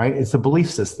 right? It's a belief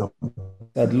system.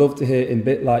 I'd love to hear in a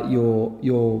bit like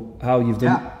your how you've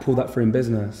pulled that through in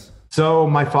business. So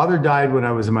my father died when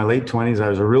I was in my late 20s. I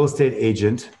was a real estate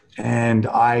agent. And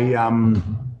I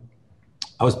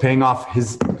was paying off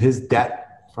his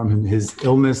debt from his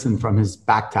illness and from his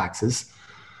back taxes.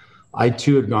 I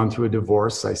too had gone through a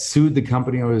divorce. I sued the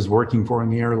company I was working for in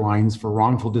the airlines for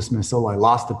wrongful dismissal. I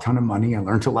lost a ton of money. I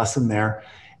learned a lesson there.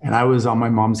 And I was on my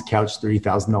mom's couch,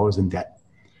 $30,000 in debt.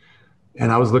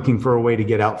 And I was looking for a way to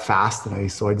get out fast.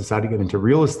 So I decided to get into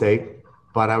real estate,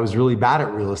 but I was really bad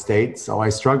at real estate. So I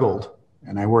struggled,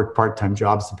 and I worked part-time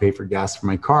jobs to pay for gas for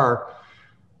my car.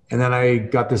 And then I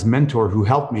got this mentor who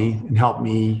helped me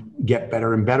get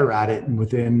better and better at it. And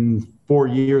within 4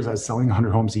 years, I was selling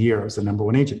 100 homes a year. I was the number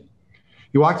 1 agent.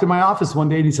 He walked in my office one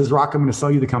day and he says, "Rock, I'm going to sell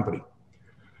you the company."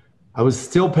 I was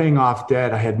still paying off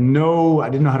debt. I didn't know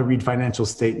how to read financial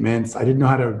statements. I didn't know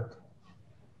how to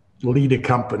lead a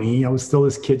company. I was still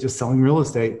this kid just selling real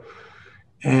estate.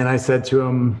 And I said to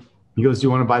him, he goes, "Do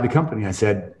you want to buy the company?" I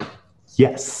said,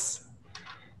 "Yes."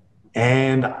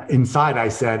 And inside I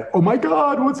said, "Oh my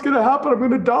God, what's going to happen? I'm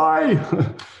going to die.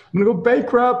 I'm going to go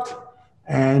bankrupt."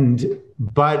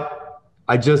 But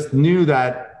I just knew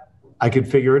that I could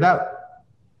figure it out.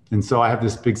 And so I have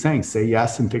this big saying, say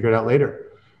yes and figure it out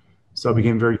later. So I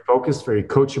became very focused, very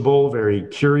coachable, very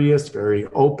curious, very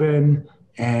open.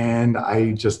 And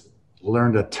I just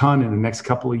learned a ton in the next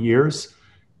couple of years,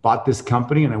 bought this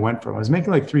company, and I was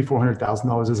making like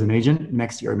 $300,000-$400,000 as an agent.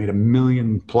 Next year, I made $1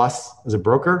 million plus as a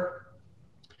broker.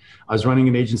 I was running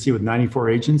an agency with 94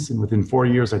 agents, and within 4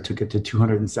 years, I took it to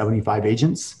 275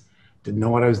 agents. Didn't know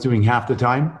what I was doing half the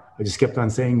time. I just kept on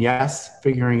saying yes,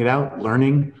 figuring it out,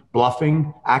 learning,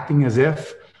 bluffing, acting as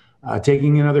if,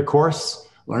 taking another course,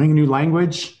 learning a new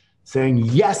language, saying,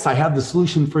 yes, I have the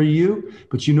solution for you,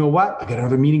 but you know what? I got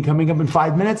another meeting coming up in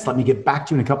 5 minutes. Let me get back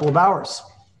to you in a couple of hours.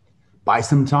 Buy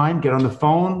some time, get on the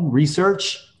phone,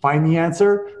 research, find the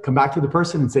answer, come back to the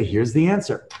person and say, here's the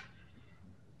answer.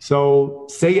 So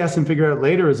say yes and figure it out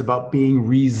later is about being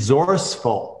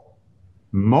resourceful.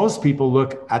 Most people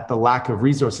look at the lack of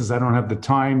resources. I don't have the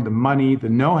time, the money, the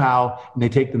know-how, and they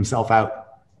take themselves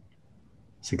out.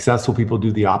 Successful people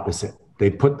do the opposite. They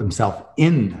put themselves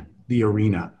in the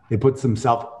arena. They put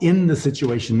themselves in the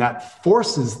situation that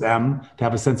forces them to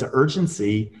have a sense of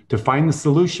urgency to find the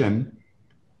solution.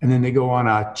 And then they go on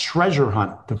a treasure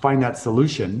hunt to find that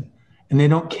solution. And they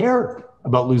don't care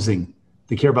about losing.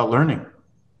 They care about learning.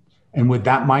 And with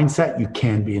that mindset, you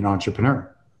can be an entrepreneur.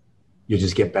 You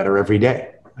just get better every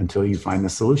day until you find the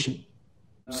solution.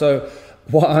 So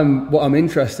what I'm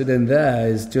interested in there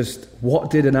is just what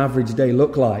did an average day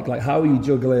look like? Like how are you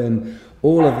juggling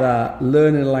all of that,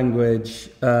 learning a language?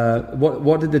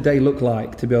 What did the day look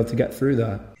like to be able to get through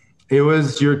that? It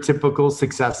was your typical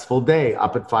successful day.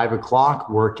 Up at 5 o'clock,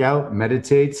 work out,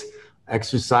 meditate,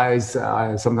 exercise,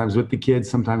 sometimes with the kids,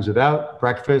 sometimes without,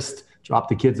 breakfast, drop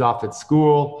the kids off at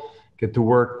school, get to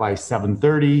work by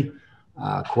 7:30.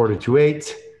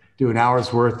 7:45, do an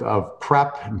hour's worth of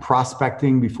prep and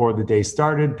prospecting before the day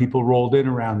started. People rolled in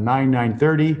around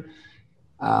 9:30,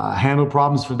 handle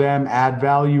problems for them, add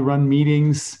value, run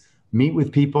meetings, meet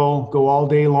with people, go all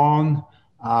day long,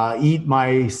 eat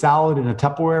my salad in a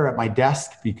Tupperware at my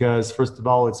desk because first of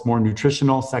all, it's more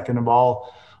nutritional. Second of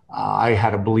all, I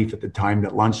had a belief at the time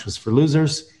that lunch was for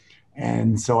losers.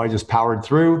 And so I just powered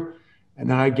through. And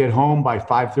then I'd get home by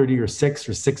 5:30 or 6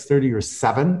 or 6:30 or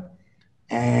 7.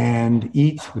 And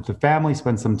eat with the family,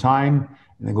 spend some time,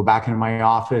 and then go back into my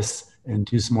office and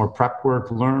do some more prep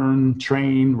work, learn,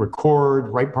 train, record,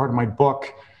 write part of my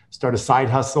book, start a side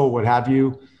hustle, what have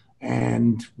you,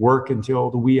 and work until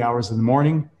the wee hours of the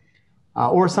morning.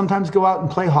 Or sometimes go out and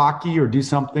play hockey or do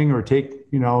something or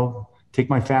take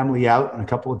my family out a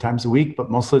couple of times a week. But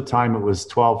most of the time it was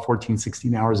 12, 14,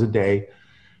 16 hours a day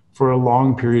for a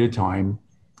long period of time.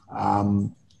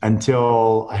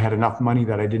 Until I had enough money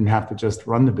that I didn't have to just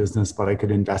run the business, but I could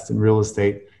invest in real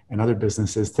estate and other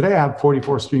businesses. Today, I have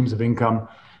 44 streams of income.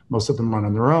 Most of them run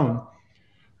on their own.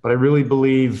 But I really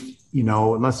believe,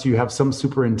 unless you have some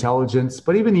super intelligence,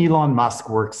 but even Elon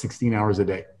Musk works 16 hours a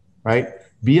day, right?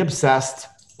 Be obsessed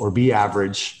or be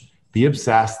average. Be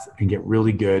obsessed and get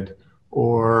really good,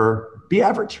 or be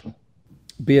average.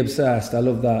 Be obsessed. I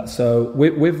love that. So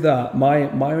with that,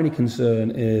 my only concern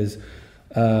is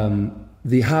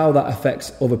how that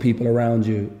affects other people around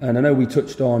you. And I know we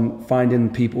touched on finding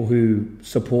people who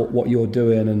support what you're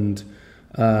doing and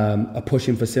are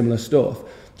pushing for similar stuff.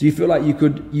 Do you feel like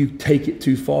you take it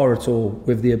too far at all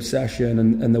with the obsession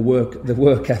and the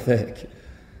work ethic?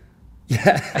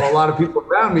 Yeah. Well, a lot of people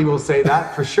around me will say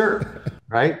that for sure,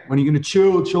 right? When are you going to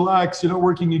chillax, you're not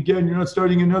working again, you're not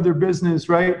starting another business,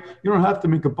 right? You don't have to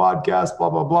make a podcast,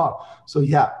 blah, blah, blah. So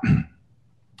yeah,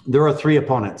 there are 3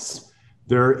 opponents.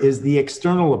 There is the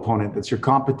external opponent, that's your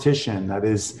competition, that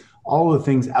is all the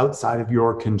things outside of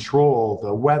your control,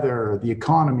 the weather, the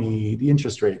economy, the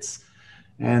interest rates,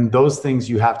 and those things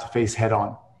you have to face head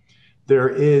on. There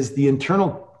is the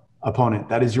internal opponent,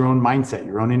 that is your own mindset,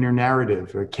 your own inner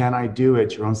narrative, or can I do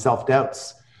it, your own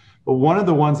self-doubts. But one of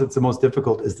the ones that's the most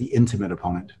difficult is the intimate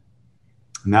opponent.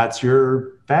 And that's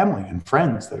your family and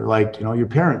friends that are like, your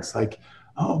parents, like,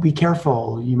 oh, be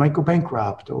careful, you might go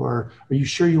bankrupt, or are you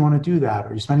sure you want to do that? Or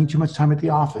are you spending too much time at the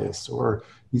office, or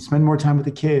you spend more time with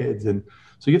the kids? And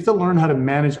so you have to learn how to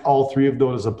manage all 3 of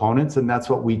those opponents. And that's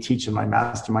what we teach in my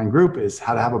mastermind group, is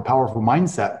how to have a powerful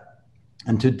mindset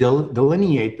and to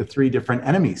delineate the 3 different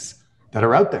enemies that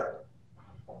are out there.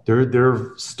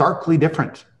 They're starkly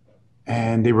different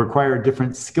and they require a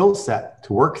different skill set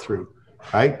to work through,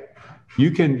 right?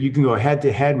 You can go head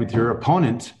to head with your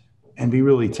opponent and be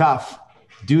really tough.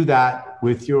 Do that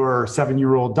with your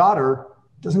 7-year-old daughter,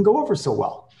 it doesn't go over so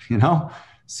well,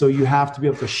 So you have to be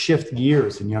able to shift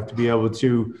gears and you have to be able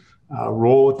to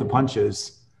roll with the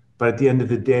punches. But at the end of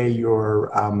the day,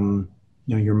 your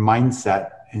mindset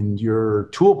and your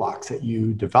toolbox that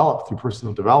you develop through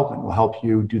personal development will help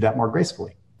you do that more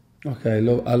gracefully. Okay,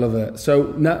 I love it.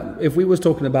 So now, if we was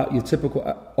talking about your typical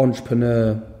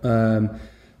entrepreneur,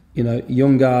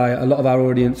 young guy, a lot of our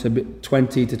audience are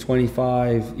 20 to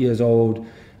 25 years old,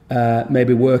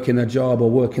 maybe working a job or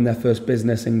working their first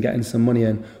business and getting some money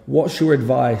in. What's your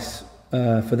advice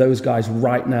for those guys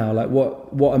right now? Like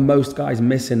what are most guys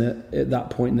missing at that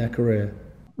point in their career?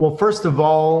 Well, first of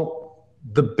all,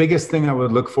 the biggest thing I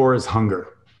would look for is hunger.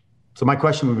 So my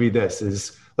question would be this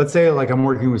is, let's say like I'm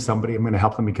working with somebody, I'm going to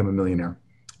help them become a millionaire.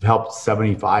 I've helped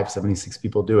 75, 76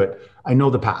 people do it. I know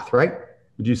the path, right?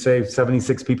 Would you say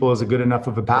 76 people is a good enough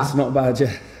of a path? It's not bad,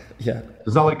 yeah. Yeah.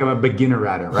 It's not like I'm a beginner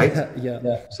at it, right?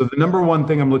 Yeah. So the number one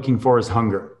thing I'm looking for is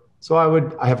hunger. So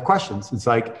I have questions. It's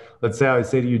like, let's say I would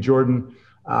say to you, Jordan,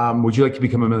 would you like to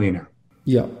become a millionaire?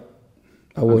 Yeah,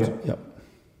 I would. Okay. Yeah.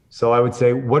 So I would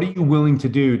say, what are you willing to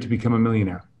do to become a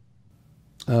millionaire?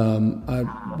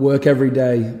 I work every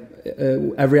day,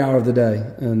 every hour of the day,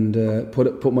 and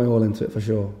put my all into it for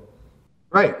sure.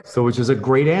 Right. So which is a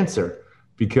great answer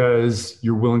because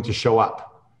you're willing to show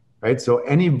up, right? So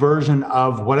any version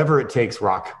of whatever it takes,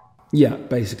 Rock. Yeah,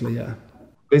 basically, yeah.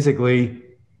 Basically,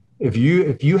 if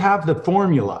you have the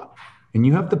formula and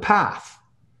you have the path,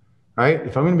 right?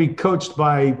 If I'm going to be coached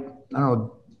by, I don't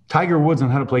know, Tiger Woods on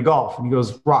how to play golf, and he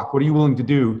goes, Rock, what are you willing to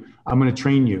do? I'm going to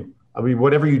train you. I mean,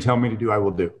 whatever you tell me to do, I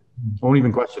will do. I won't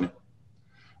even question it.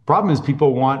 Problem is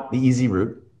people want the easy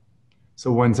route.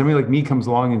 So when somebody like me comes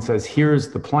along and says,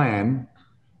 here's the plan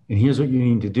and here's what you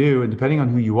need to do, and depending on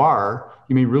who you are,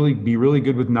 you may really be really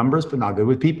good with numbers, but not good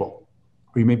with people.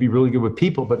 Or you may be really good with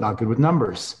people, but not good with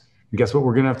numbers. And guess what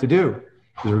we're going to have to do?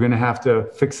 Is we're going to have to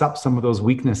fix up some of those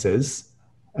weaknesses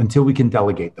until we can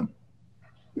delegate them.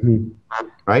 Mm-hmm.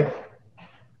 Right?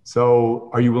 So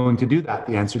are you willing to do that?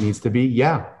 The answer needs to be,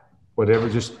 yeah, whatever,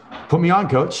 just put me on,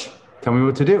 coach. Tell me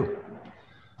what to do.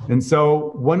 And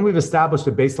so when we've established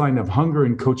a baseline of hunger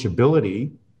and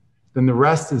coachability, then the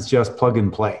rest is just plug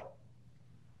and play.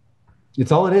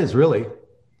 It's all it is, really.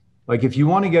 Like if you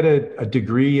want to get a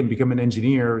degree and become an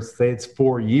engineer, say it's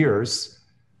 4 years,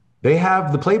 they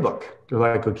have the playbook. They're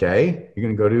like, okay, you're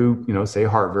going to go to, say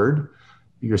Harvard.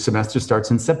 Your semester starts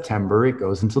in September. It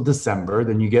goes until December.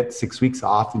 Then you get 6 weeks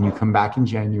off and you come back in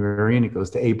January and it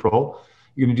goes to April.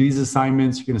 You're going to do these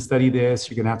assignments. You're going to study this.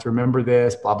 You're going to have to remember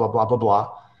this, blah, blah, blah, blah,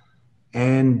 blah.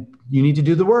 And you need to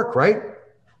do the work, right?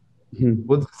 Mm-hmm.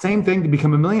 Well, it's the same thing to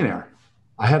become a millionaire.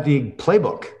 I have the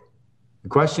playbook. The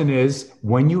question is,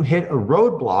 when you hit a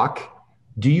roadblock,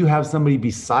 do you have somebody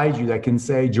beside you that can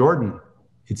say, Jordan,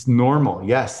 it's normal.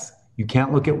 Yes, you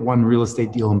can't look at one real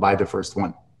estate deal and buy the first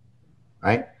one,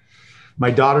 right? My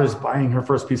daughter's buying her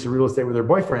first piece of real estate with her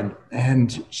boyfriend,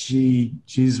 and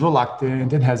she's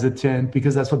reluctant and hesitant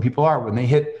because that's what people are. When they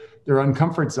hit their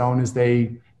uncomfort zone is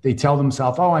they tell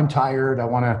themselves, oh, I'm tired. I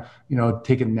want to,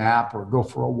 take a nap or go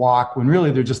for a walk, when really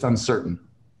they're just uncertain.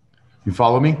 You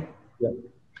follow me? Yeah.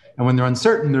 And when they're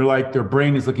uncertain, they're like, their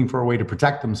brain is looking for a way to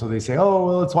protect them. So they say, oh,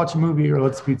 well, let's watch a movie or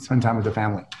let's spend time with the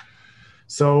family.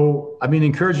 So I've been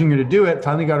encouraging her to do it.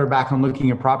 Finally got her back on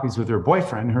looking at properties with her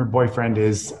boyfriend. Her boyfriend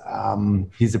is,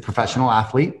 he's a professional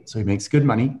athlete, so he makes good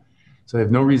money. So they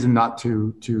have no reason not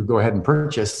to go ahead and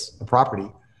purchase a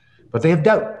property. But they have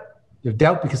doubt. They have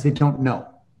doubt because they don't know.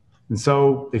 And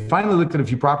so they finally looked at a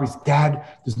few properties. Dad,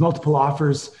 there's multiple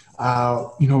offers.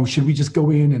 Should we just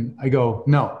go in? And I go,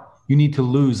 no, you need to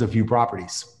lose a few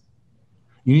properties.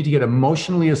 You need to get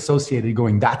emotionally associated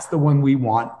going, that's the one we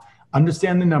want.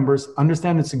 Understand the numbers,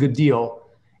 understand it's a good deal,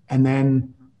 and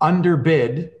then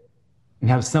underbid and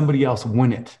have somebody else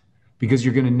win it, because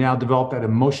you're going to now develop that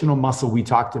emotional muscle we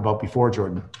talked about before,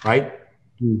 Jordan, right?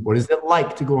 What is it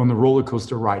like to go on the roller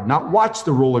coaster ride? Not watch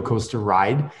the roller coaster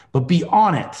ride, but be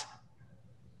on it,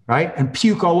 right? And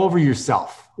puke all over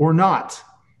yourself or not.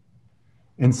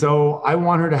 And so I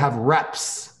want her to have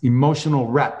reps, emotional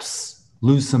reps,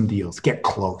 lose some deals, get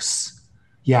close.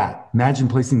 Yeah, imagine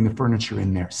placing the furniture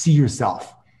in there. See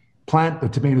yourself. Plant the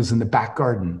tomatoes in the back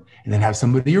garden and then have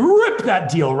somebody rip that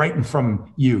deal right in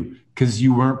from you because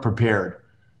you weren't prepared,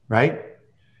 right?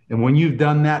 And when you've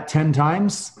done that 10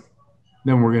 times,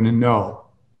 then we're going to know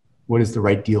what is the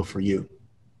right deal for you.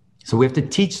 So we have to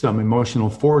teach them emotional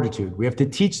fortitude. We have to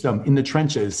teach them in the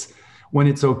trenches when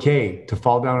it's okay to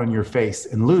fall down on your face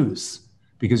and lose,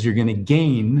 because you're going to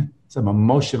gain some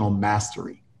emotional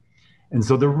mastery. And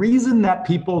so the reason that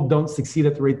people don't succeed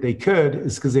at the rate they could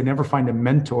is because they never find a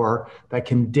mentor that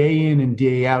can day in and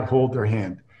day out hold their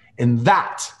hand. And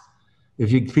that,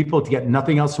 if you people get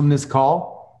nothing else from this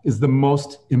call, is the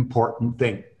most important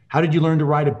thing. How did you learn to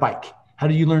ride a bike? How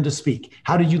did you learn to speak?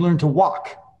 How did you learn to walk?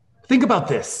 Think about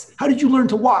this. How did you learn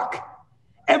to walk?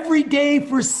 Every day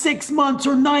for 6 months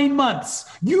or 9 months,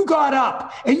 you got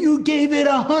up and you gave it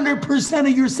 100%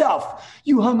 of yourself.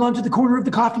 You hung onto the corner of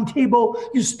the coffee table,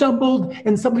 you stumbled,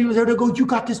 and somebody was there to go, you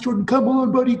got this, Jordan, come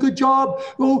on, buddy, good job.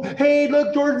 Oh, hey,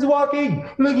 look, Jordan's walking.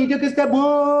 Look, he took a step.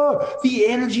 Whoa. The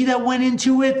energy that went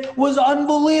into it was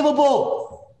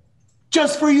unbelievable.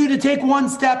 just for you to take one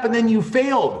step and then you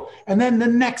failed. And then the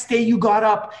next day you got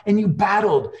up and you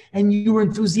battled and you were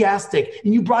enthusiastic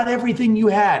and you brought everything you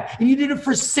had and you did it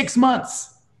for 6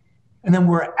 months. And then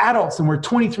we're adults and we're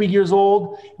 23 years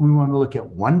old and we want to look at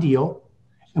one deal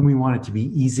and we want it to be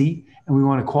easy and we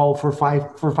want to qualify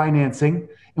for financing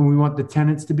and we want the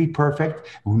tenants to be perfect.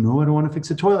 Oh no, I don't want to fix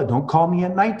a toilet. Don't call me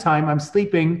at nighttime. I'm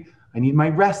sleeping. I need my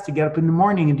rest to get up in the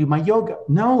morning and do my yoga.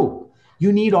 No,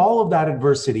 you need all of that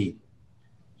adversity.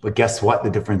 But guess what?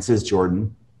 The difference is,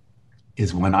 Jordan,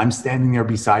 is when I'm standing there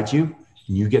beside you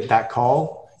and you get that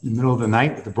call in the middle of the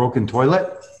night with a broken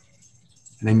toilet,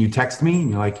 and then you text me and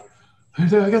you're like,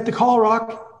 I got the call,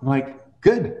 Rock. I'm like,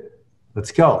 good,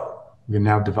 let's go. We're gonna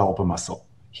now develop a muscle.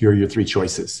 Here are your 3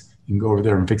 choices. You can go over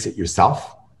there and fix it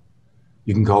yourself.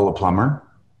 You can call a plumber.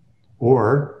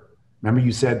 Or remember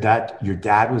you said that your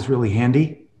dad was really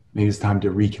handy? Maybe it's time to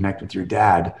reconnect with your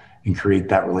dad and create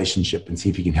that relationship and see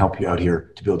if he can help you out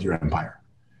here to build your empire.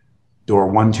 Door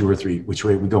 1, 2, or 3. Which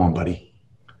way are we going, buddy?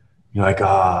 You're like,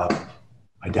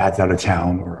 my dad's out of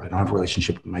town, or I don't have a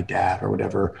relationship with my dad or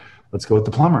whatever. Let's go with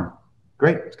the plumber.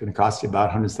 Great. It's going to cost you about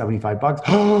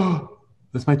 $175.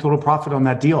 That's my total profit on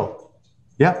that deal.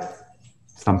 Yeah.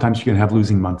 Sometimes you're going to have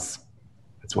losing months.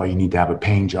 That's why you need to have a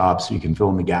paying job so you can fill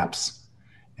in the gaps.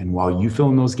 And while you fill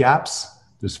in those gaps,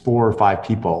 there's 4 or 5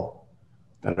 people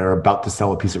that are about to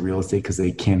sell a piece of real estate because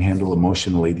they can't handle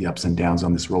emotionally the ups and downs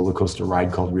on this roller coaster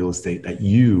ride called real estate that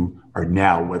you are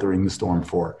now weathering the storm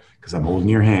for, because I'm holding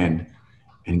your hand.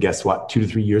 And guess what? 2 to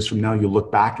 3 years from now, you'll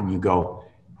look back and you go,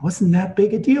 wasn't that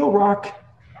big a deal, Rock?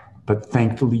 But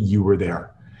thankfully you were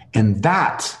there. And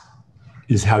that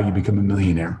is how you become a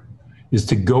millionaire, is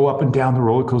to go up and down the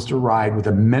roller coaster ride with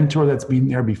a mentor that's been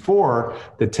there before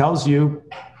that tells you,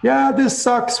 yeah, this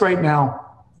sucks right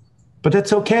now, but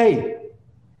that's okay.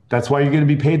 That's why you're going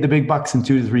to be paid the big bucks in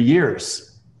 2 to 3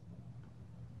 years,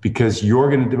 because you're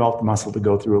going to develop the muscle to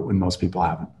go through it when most people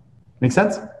haven't. Make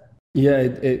sense? Yeah,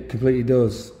 it completely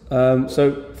does.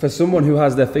 So for someone who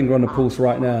has their finger on the pulse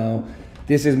right now,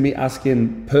 this is me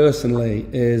asking personally,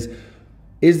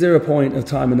 is there a point of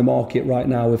time in the market right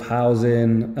now with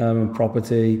housing and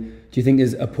property? Do you think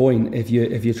there's a point if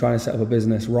you're trying to set up a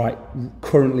business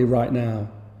currently right now?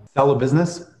 Sell a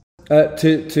business?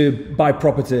 To buy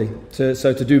property,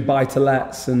 to do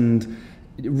buy-to-lets, and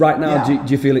right now, yeah.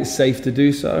 Do you feel it's safe to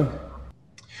do so?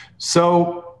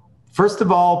 So, first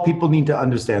of all, people need to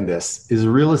understand this, is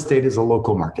real estate is a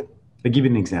local market. I'll give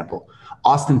you an example.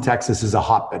 Austin, Texas is a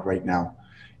hotbed right now.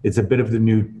 It's a bit of the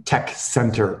new tech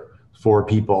center for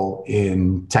people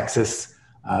in Texas.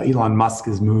 Elon Musk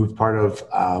has moved part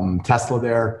of Tesla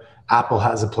there. Apple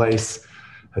has a place.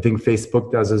 I think Facebook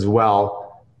does as well.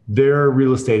 Their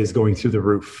real estate is going through the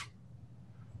roof.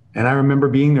 And I remember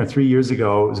being there 3 years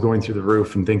ago, it was going through the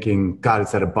roof and thinking, God,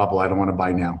 it's at a bubble. I don't want to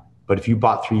buy now. But if you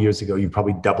bought 3 years ago, you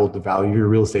probably doubled the value of your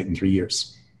real estate in 3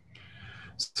 years.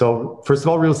 So first of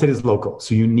all, real estate is local.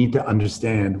 So you need to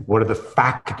understand what are the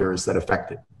factors that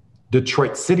affect it.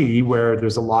 Detroit City, where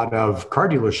there's a lot of car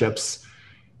dealerships,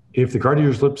 if the car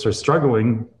dealerships are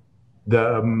struggling,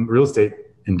 the real estate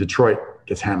in Detroit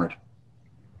gets hammered.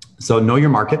 So know your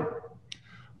market.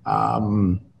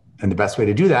 And the best way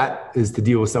to do that is to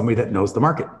deal with somebody that knows the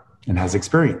market and has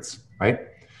experience, right?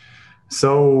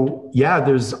 So yeah,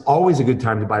 there's always a good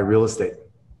time to buy real estate.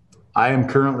 I am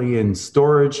currently in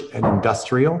storage and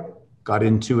industrial, got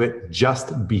into it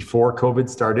just before COVID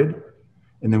started.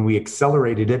 And then we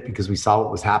accelerated it because we saw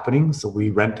what was happening. So we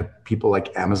rent to people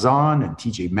like Amazon and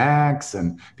TJ Maxx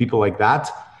and people like that.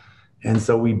 And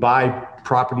so we buy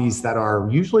properties that are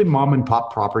usually mom and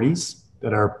pop properties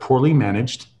that are poorly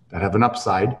managed, that have an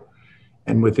upside.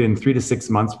 And within 3 to 6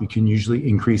 months, we can usually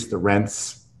increase the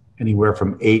rents anywhere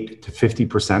from 8 to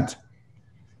 50%.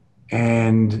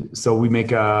 And so we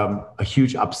make a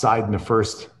huge upside in the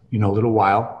first, little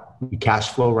while. We cash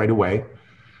flow right away,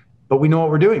 but we know what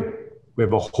we're doing. We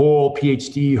have a whole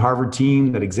PhD Harvard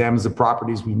team that examines the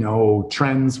properties. We know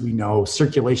trends. We know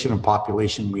circulation of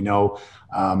population. We know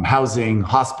housing,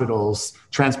 hospitals,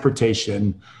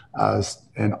 transportation,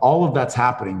 and all of that's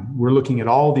happening. We're looking at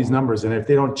all these numbers, and if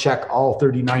they don't check all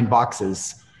 39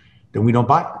 boxes, then we don't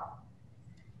buy.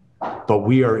 But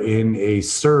we are in a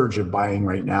surge of buying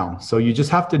right now. So you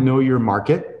just have to know your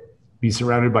market, be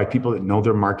surrounded by people that know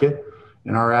their market.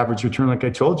 And our average return, like I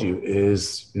told you,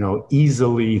 is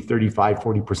easily 35,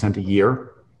 40% a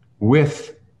year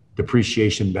with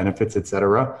depreciation benefits, et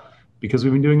cetera, because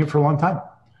we've been doing it for a long time.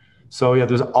 So yeah,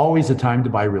 there's always a time to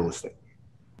buy real estate.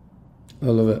 I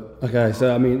love it. Okay,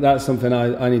 so that's something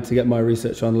I need to get my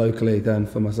research on locally then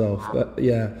for myself. But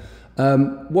yeah,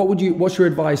 what's your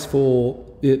advice for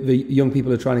the young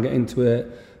people who are trying to get into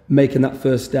it? making that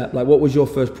first step? Like, what was your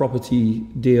first property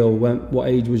deal? What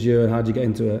age was you, and how did you get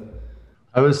into it?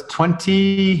 I was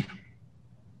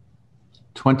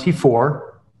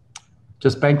 24,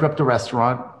 just bankrupt a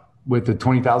restaurant with the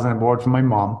 $20,000 I borrowed from my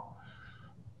mom.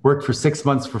 Worked for 6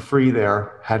 months for free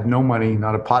there, had no money,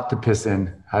 not a pot to piss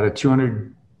in, had a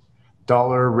 $200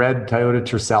 red Toyota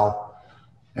Tercel,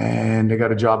 and I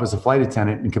got a job as a flight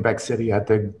attendant in Quebec City. I had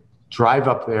to drive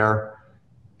up there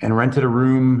and rented a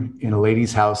room in a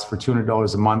lady's house for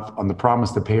 $200 a month on the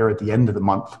promise to pay her at the end of the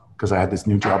month because I had this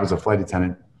new job as a flight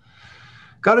attendant.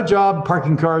 Got a job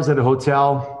parking cars at a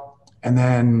hotel, and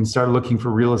then started looking for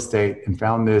real estate and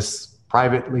found this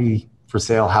privately for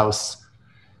sale house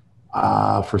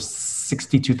for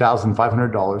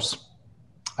 $62,500.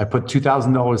 I put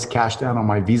 $2,000 cash down on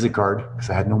my Visa card because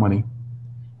I had no money.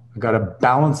 I got a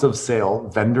balance of sale,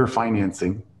 vendor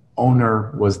financing.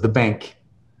 Owner was the bank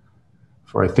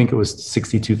for, I think it was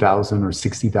 $62,000 or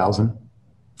 $60,000.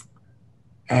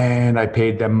 And I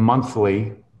paid them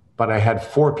monthly, but I had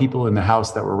 4 people in the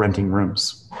house that were renting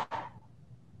rooms.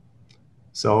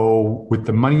 So with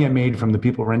the money I made from the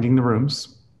people renting the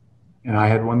rooms, and I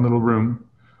had one little room,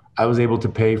 I was able to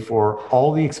pay for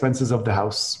all the expenses of the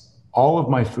house, all of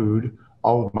my food,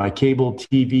 all of my cable,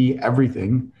 TV,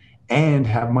 everything, and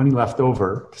have money left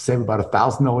over to save about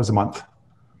 $1,000 a month.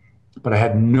 But I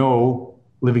had no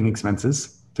living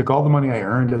expenses. Took all the money I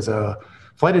earned as a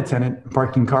flight attendant,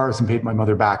 parking cars, and paid my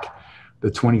mother back the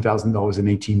 $20,000 in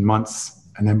 18 months,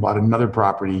 and then bought another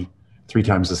property 3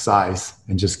 times the size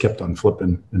and just kept on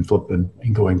flipping and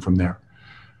going from there.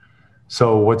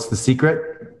 So what's the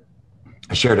secret?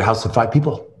 I shared a house with 5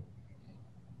 people.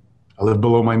 I lived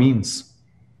below my means.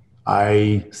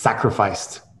 I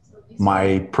sacrificed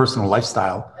my personal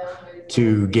lifestyle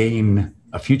to gain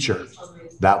a future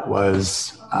that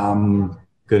was going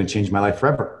to change my life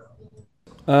forever.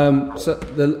 So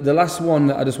the last one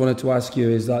that I just wanted to ask you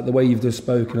is like the way you've just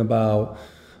spoken about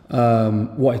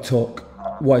what it took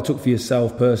for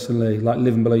yourself personally, like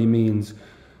living below your means.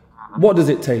 What does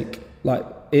it take? Like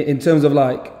in terms of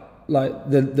like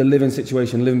the living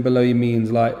situation, living below your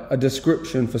means, like a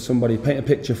description for somebody, paint a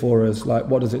picture for us. Like,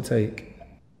 what does it take?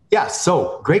 Yeah,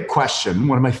 so great question.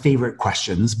 One of my favorite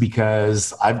questions,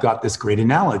 because I've got this great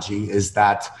analogy, is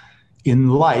that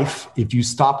in life, if you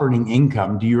stop earning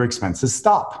income, do your expenses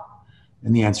stop?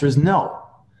 And the answer is no,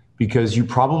 because you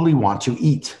probably want to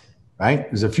eat, right?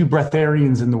 There's a few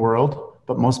breatharians in the world,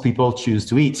 but most people choose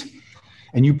to eat.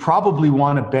 And you probably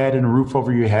want a bed and a roof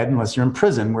over your head unless you're in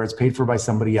prison where it's paid for by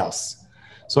somebody else.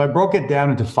 So I broke it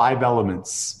down into 5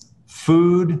 elements: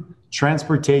 food,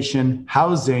 transportation,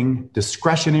 housing,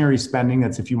 discretionary spending.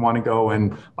 That's if you want to go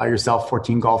and buy yourself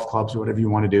 14 golf clubs or whatever you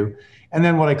want to do. And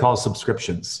then what I call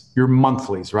subscriptions, your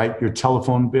monthlies, right? Your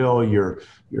telephone bill, your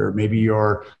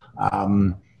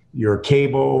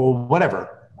cable,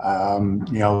 whatever,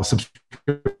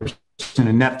 subscription to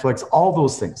Netflix, all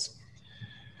those things.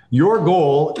 Your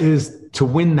goal is to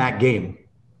win that game.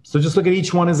 So just look at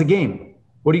each one as a game.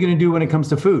 What are you going to do when it comes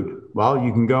to food? Well,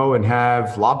 you can go and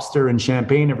have lobster and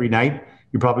champagne every night.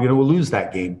 You're probably going to lose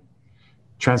that game.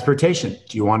 Transportation.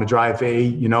 Do you want to drive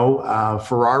a,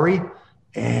 Ferrari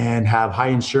and have high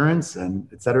insurance and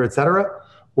et cetera, et cetera?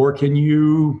 Or can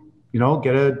you,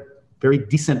 get a very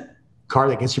decent car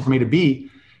that gets you from A to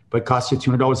B, but costs you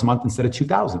 $200 a month instead of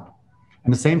 $2,000?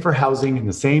 And the same for housing and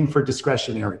the same for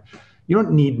discretionary. You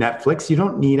don't need Netflix. You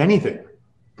don't need anything.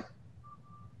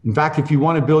 In fact, if you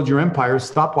want to build your empire,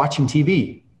 stop watching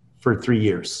TV for 3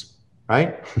 years,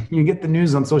 right? You get the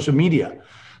news on social media.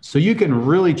 So you can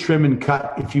really trim and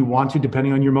cut if you want to,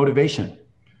 depending on your motivation.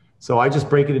 So I just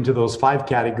break it into those 5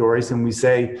 categories, and we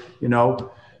say,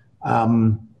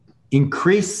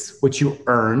 increase what you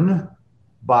earn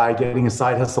by getting a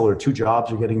side hustle or 2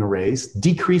 jobs or getting a raise.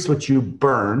 Decrease what you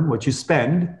burn, what you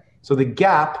spend. So the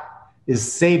gap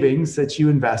is savings that you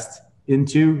invest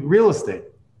into real estate.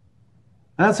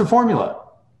 And that's a formula.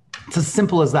 It's as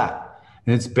simple as that.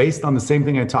 And it's based on the same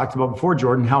thing I talked about before,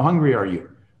 Jordan. How hungry are you?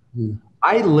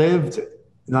 I lived,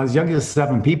 when I was young as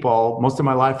 7 people, most of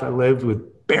my life I lived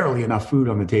with barely enough food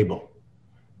on the table.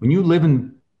 When you live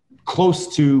in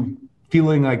close to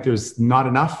feeling like there's not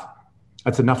enough,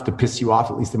 that's enough to piss you off,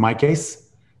 at least in my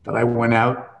case, that I went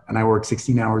out and I worked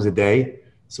 16 hours a day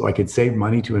so I could save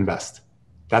money to invest.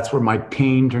 That's where my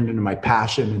pain turned into my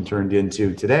passion and turned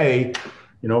into today,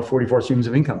 44 streams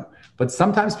of income. But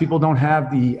sometimes people don't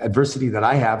have the adversity that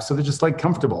I have, so they're just like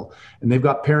comfortable. And they've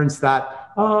got parents that,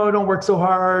 oh, don't work so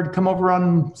hard, come over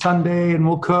on Sunday and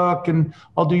we'll cook and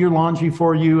I'll do your laundry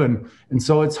for you. And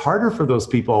so it's harder for those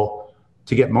people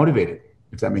to get motivated,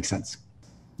 if that makes sense.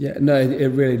 Yeah, no, it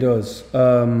really does.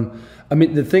 I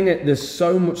mean, there's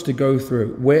so much to go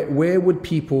through. Where would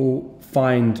people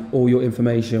find all your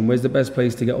information? Where's the best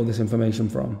place to get all this information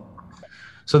from?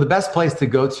 So the best place to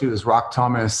go to is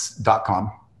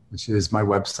rockthomas.com, which is my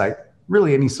website.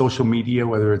 Really any social media,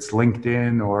 whether it's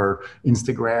LinkedIn or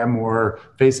Instagram or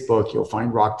Facebook, you'll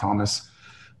find Rock Thomas.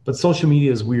 But social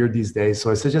media is weird these days. So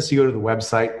I suggest you go to the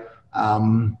website.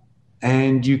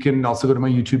 And you can also go to my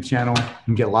YouTube channel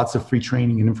and get lots of free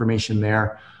training and information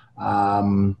there.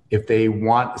 If they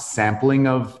want a sampling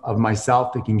of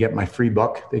myself, they can get my free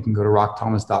book. They can go to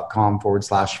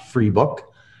rockthomas.com/free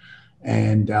book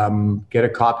and get a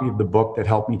copy of the book that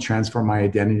helped me transform my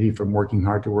identity from working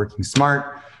hard to working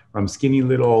smart, from skinny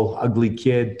little ugly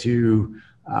kid to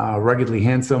ruggedly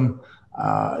handsome.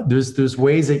 There's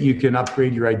ways that you can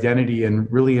upgrade your identity and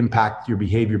really impact your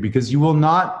behavior, because you will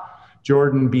not,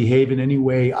 Jordan, behave in any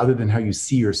way other than how you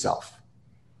see yourself.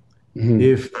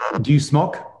 Mm-hmm. Do you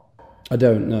smoke? I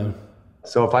don't know.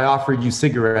 So if I offered you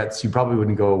cigarettes, you probably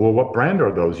wouldn't go, well, what brand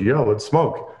are those? Yeah, let's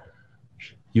smoke.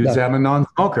 You'd say I'm a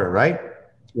non-smoker, right?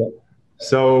 Yeah.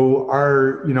 So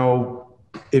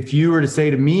if you were to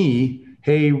say to me,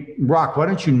 hey, Rock, why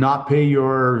don't you not pay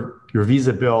your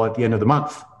Visa bill at the end of the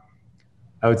month?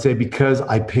 I would say, because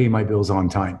I pay my bills on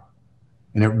time.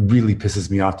 And it really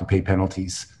pisses me off to pay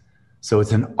penalties. So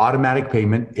it's an automatic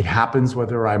payment. It happens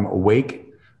whether I'm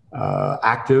awake,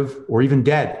 active, or even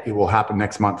dead. It will happen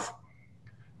next month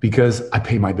because I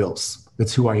pay my bills.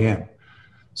 That's who I am.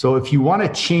 So if you want to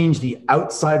change the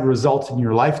outside results in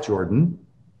your life, Jordan,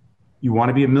 you want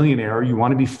to be a millionaire, or you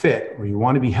want to be fit, or you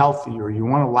want to be healthy, or you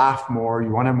want to laugh more, or you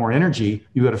want to have more energy,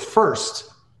 you got to first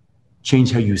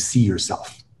change how you see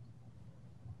yourself.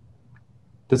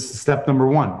 That's step number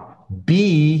one.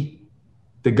 Be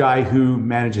the guy who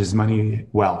manages money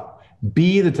well.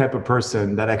 Be the type of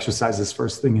person that exercises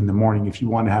first thing in the morning if you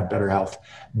want to have better health.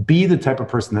 Be the type of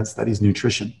person that studies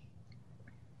nutrition.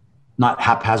 Not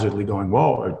haphazardly going,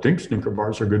 well, I think Snicker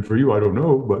bars are good for you. I don't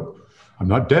know, but I'm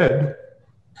not dead,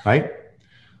 right?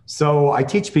 So I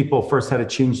teach people first how to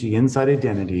change the inside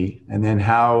identity, and then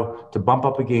how to bump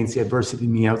up against the adversity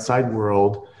in the outside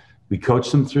world. We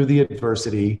coach them through the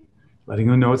adversity, letting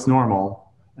them know it's normal,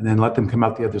 and then let them come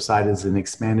out the other side as an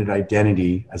expanded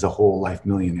identity as a whole life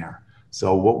millionaire.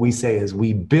 So what we say is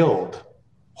we build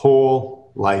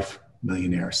whole life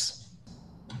millionaires.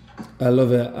 I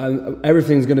love it.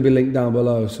 Everything's going to be linked down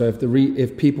below. So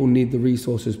if people need the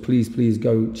resources, please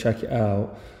go check it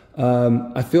out.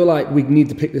 I feel like we need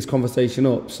to pick this conversation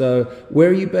up. So where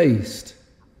are you based?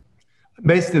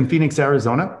 Based in Phoenix,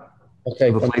 Arizona. Okay.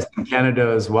 I have a place in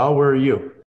Canada as well. Where are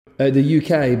you? The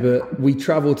UK, but we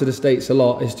travel to the States a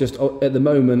lot. It's just at the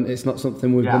moment, it's not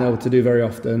something we've been able to do very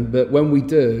often. But when we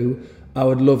do, I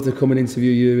would love to come and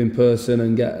interview you in person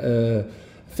and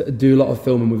do a lot of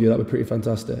filming with you. That would be pretty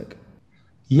fantastic.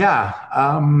 Yeah,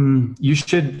 you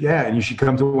should. Yeah, and you should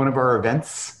come to one of our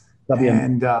events.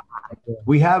 And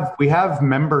we have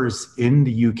members in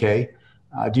the UK.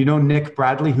 Do you know Nick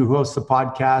Bradley, who hosts the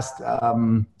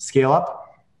podcast Scale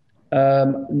Up?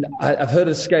 I've heard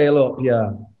of Scale Up.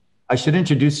 Yeah. I should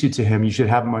introduce you to him. You should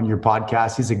have him on your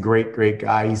podcast. He's a great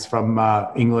guy. He's from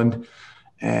England,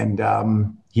 and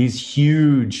he's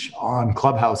huge on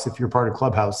Clubhouse. If you're part of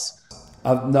Clubhouse.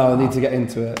 No, I need to get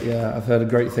into it. Yeah, I've heard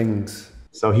great things.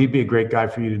 So he'd be a great guy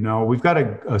for you to know. We've got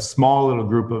a small little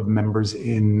group of members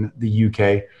in the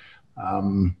UK.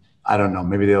 I don't know.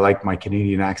 Maybe they like my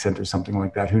Canadian accent or something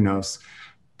like that. Who knows?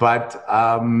 But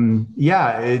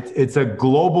it's a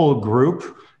global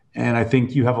group. And I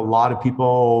think you have a lot of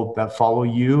people that follow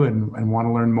you and want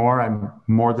to learn more. I'm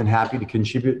more than happy to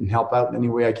contribute and help out in any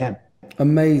way I can.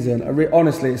 Amazing.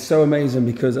 Honestly, it's so amazing,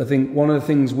 because I think one of the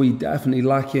things we definitely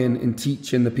lack in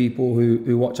teaching the people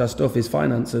who watch our stuff is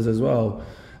finances as well.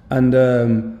 And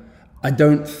I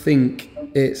don't think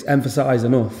it's emphasized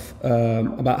enough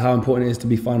about how important it is to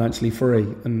be financially free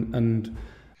and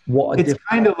what it's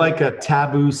kind of like a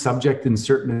taboo subject in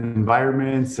certain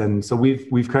environments. And so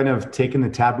we've kind of taken the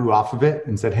taboo off of it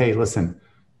and said, hey, listen,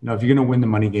 if you're going to win the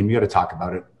money game, you got to talk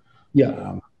about it.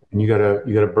 Yeah. And you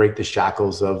gotta break the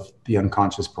shackles of the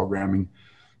unconscious programming.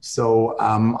 So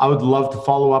I would love to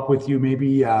follow up with you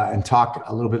maybe and talk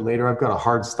a little bit later. I've got a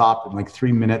hard stop in like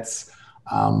 3 minutes,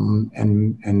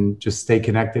 and just stay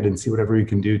connected and see whatever you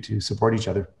can do to support each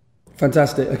other.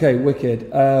 Fantastic. Okay, wicked.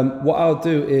 What I'll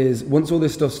do is, once all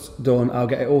this stuff's done, I'll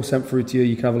get it all sent through to you.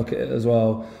 You can have a look at it as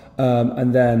well.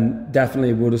 And then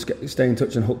definitely we'll just stay in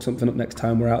touch and hook something up next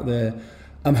time we're out there.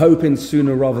 I'm hoping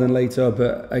sooner rather than later,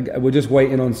 but we're just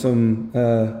waiting on some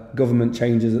government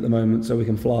changes at the moment so we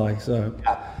can fly. So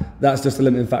that's just a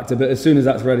limiting factor. But as soon as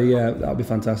that's ready, that'll be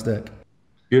fantastic.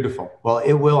 Beautiful. Well,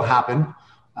 it will happen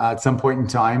at some point in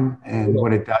time. And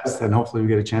when it does, then hopefully we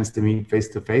get a chance to meet face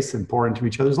to face and pour into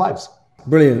each other's lives.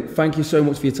 Brilliant. Thank you so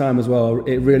much for your time as well.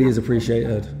 It really is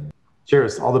appreciated.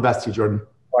 Cheers. All the best to you, Jordan.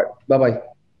 All right. Bye-bye.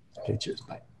 Okay, cheers.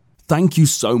 Bye. Thank you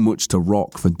so much to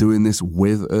Rock for doing this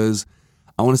with us.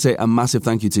 I want to say a massive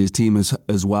thank you to his team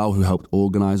as well, who helped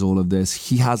organize all of this.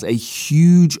 He has a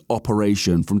huge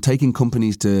operation, from taking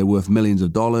companies to worth millions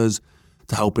of dollars,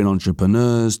 to helping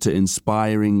entrepreneurs, to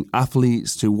inspiring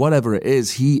athletes, to whatever it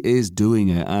is, he is doing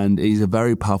it. And he's a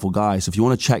very powerful guy. So if you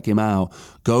want to check him out,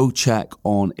 go check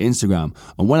on Instagram.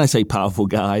 And when I say powerful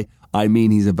guy, I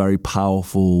mean he has a very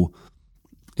powerful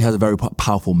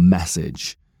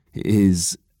message,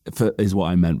 is what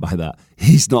I meant by that.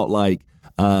 He's not like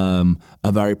a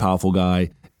very powerful guy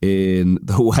in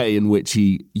the way in which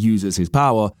he uses his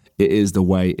power. It is the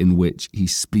way in which he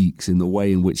speaks, in the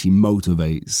way in which he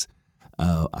motivates.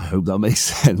 I hope that makes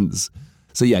sense.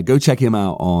 So yeah, go check him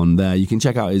out on there. You can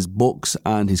check out his books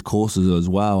and his courses as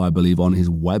well, I believe, on his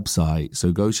website.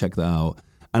 So go check that out.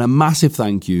 And a massive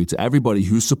thank you to everybody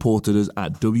who supported us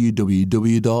at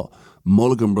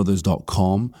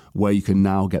www.mulliganbrothers.com, where you can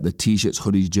now get the t-shirts,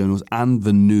 hoodies, journals, and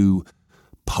the new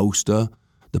poster.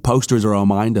 The poster is a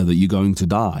reminder that you're going to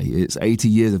die. It's 80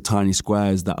 years of tiny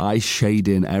squares that I shade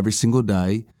in every single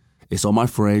day. It's on my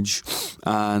fridge,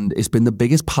 and it's been the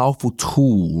biggest powerful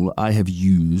tool I have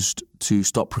used to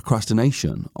stop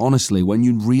procrastination. Honestly, when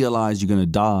you realize you're going to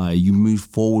die, you move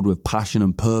forward with passion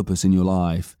and purpose in your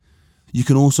life. You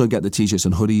can also get the t-shirts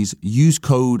and hoodies. Use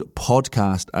code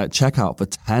podcast at checkout for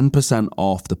 10%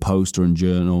 off the poster and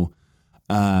journal,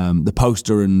 the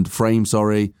poster and frame,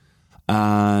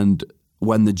 and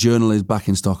when the journal is back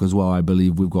in stock as well, I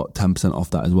believe we've got 10% off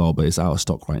that as well, but it's out of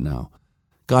stock right now.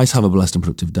 Guys, have a blessed and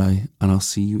productive day, and I'll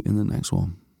see you in the next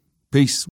one. Peace.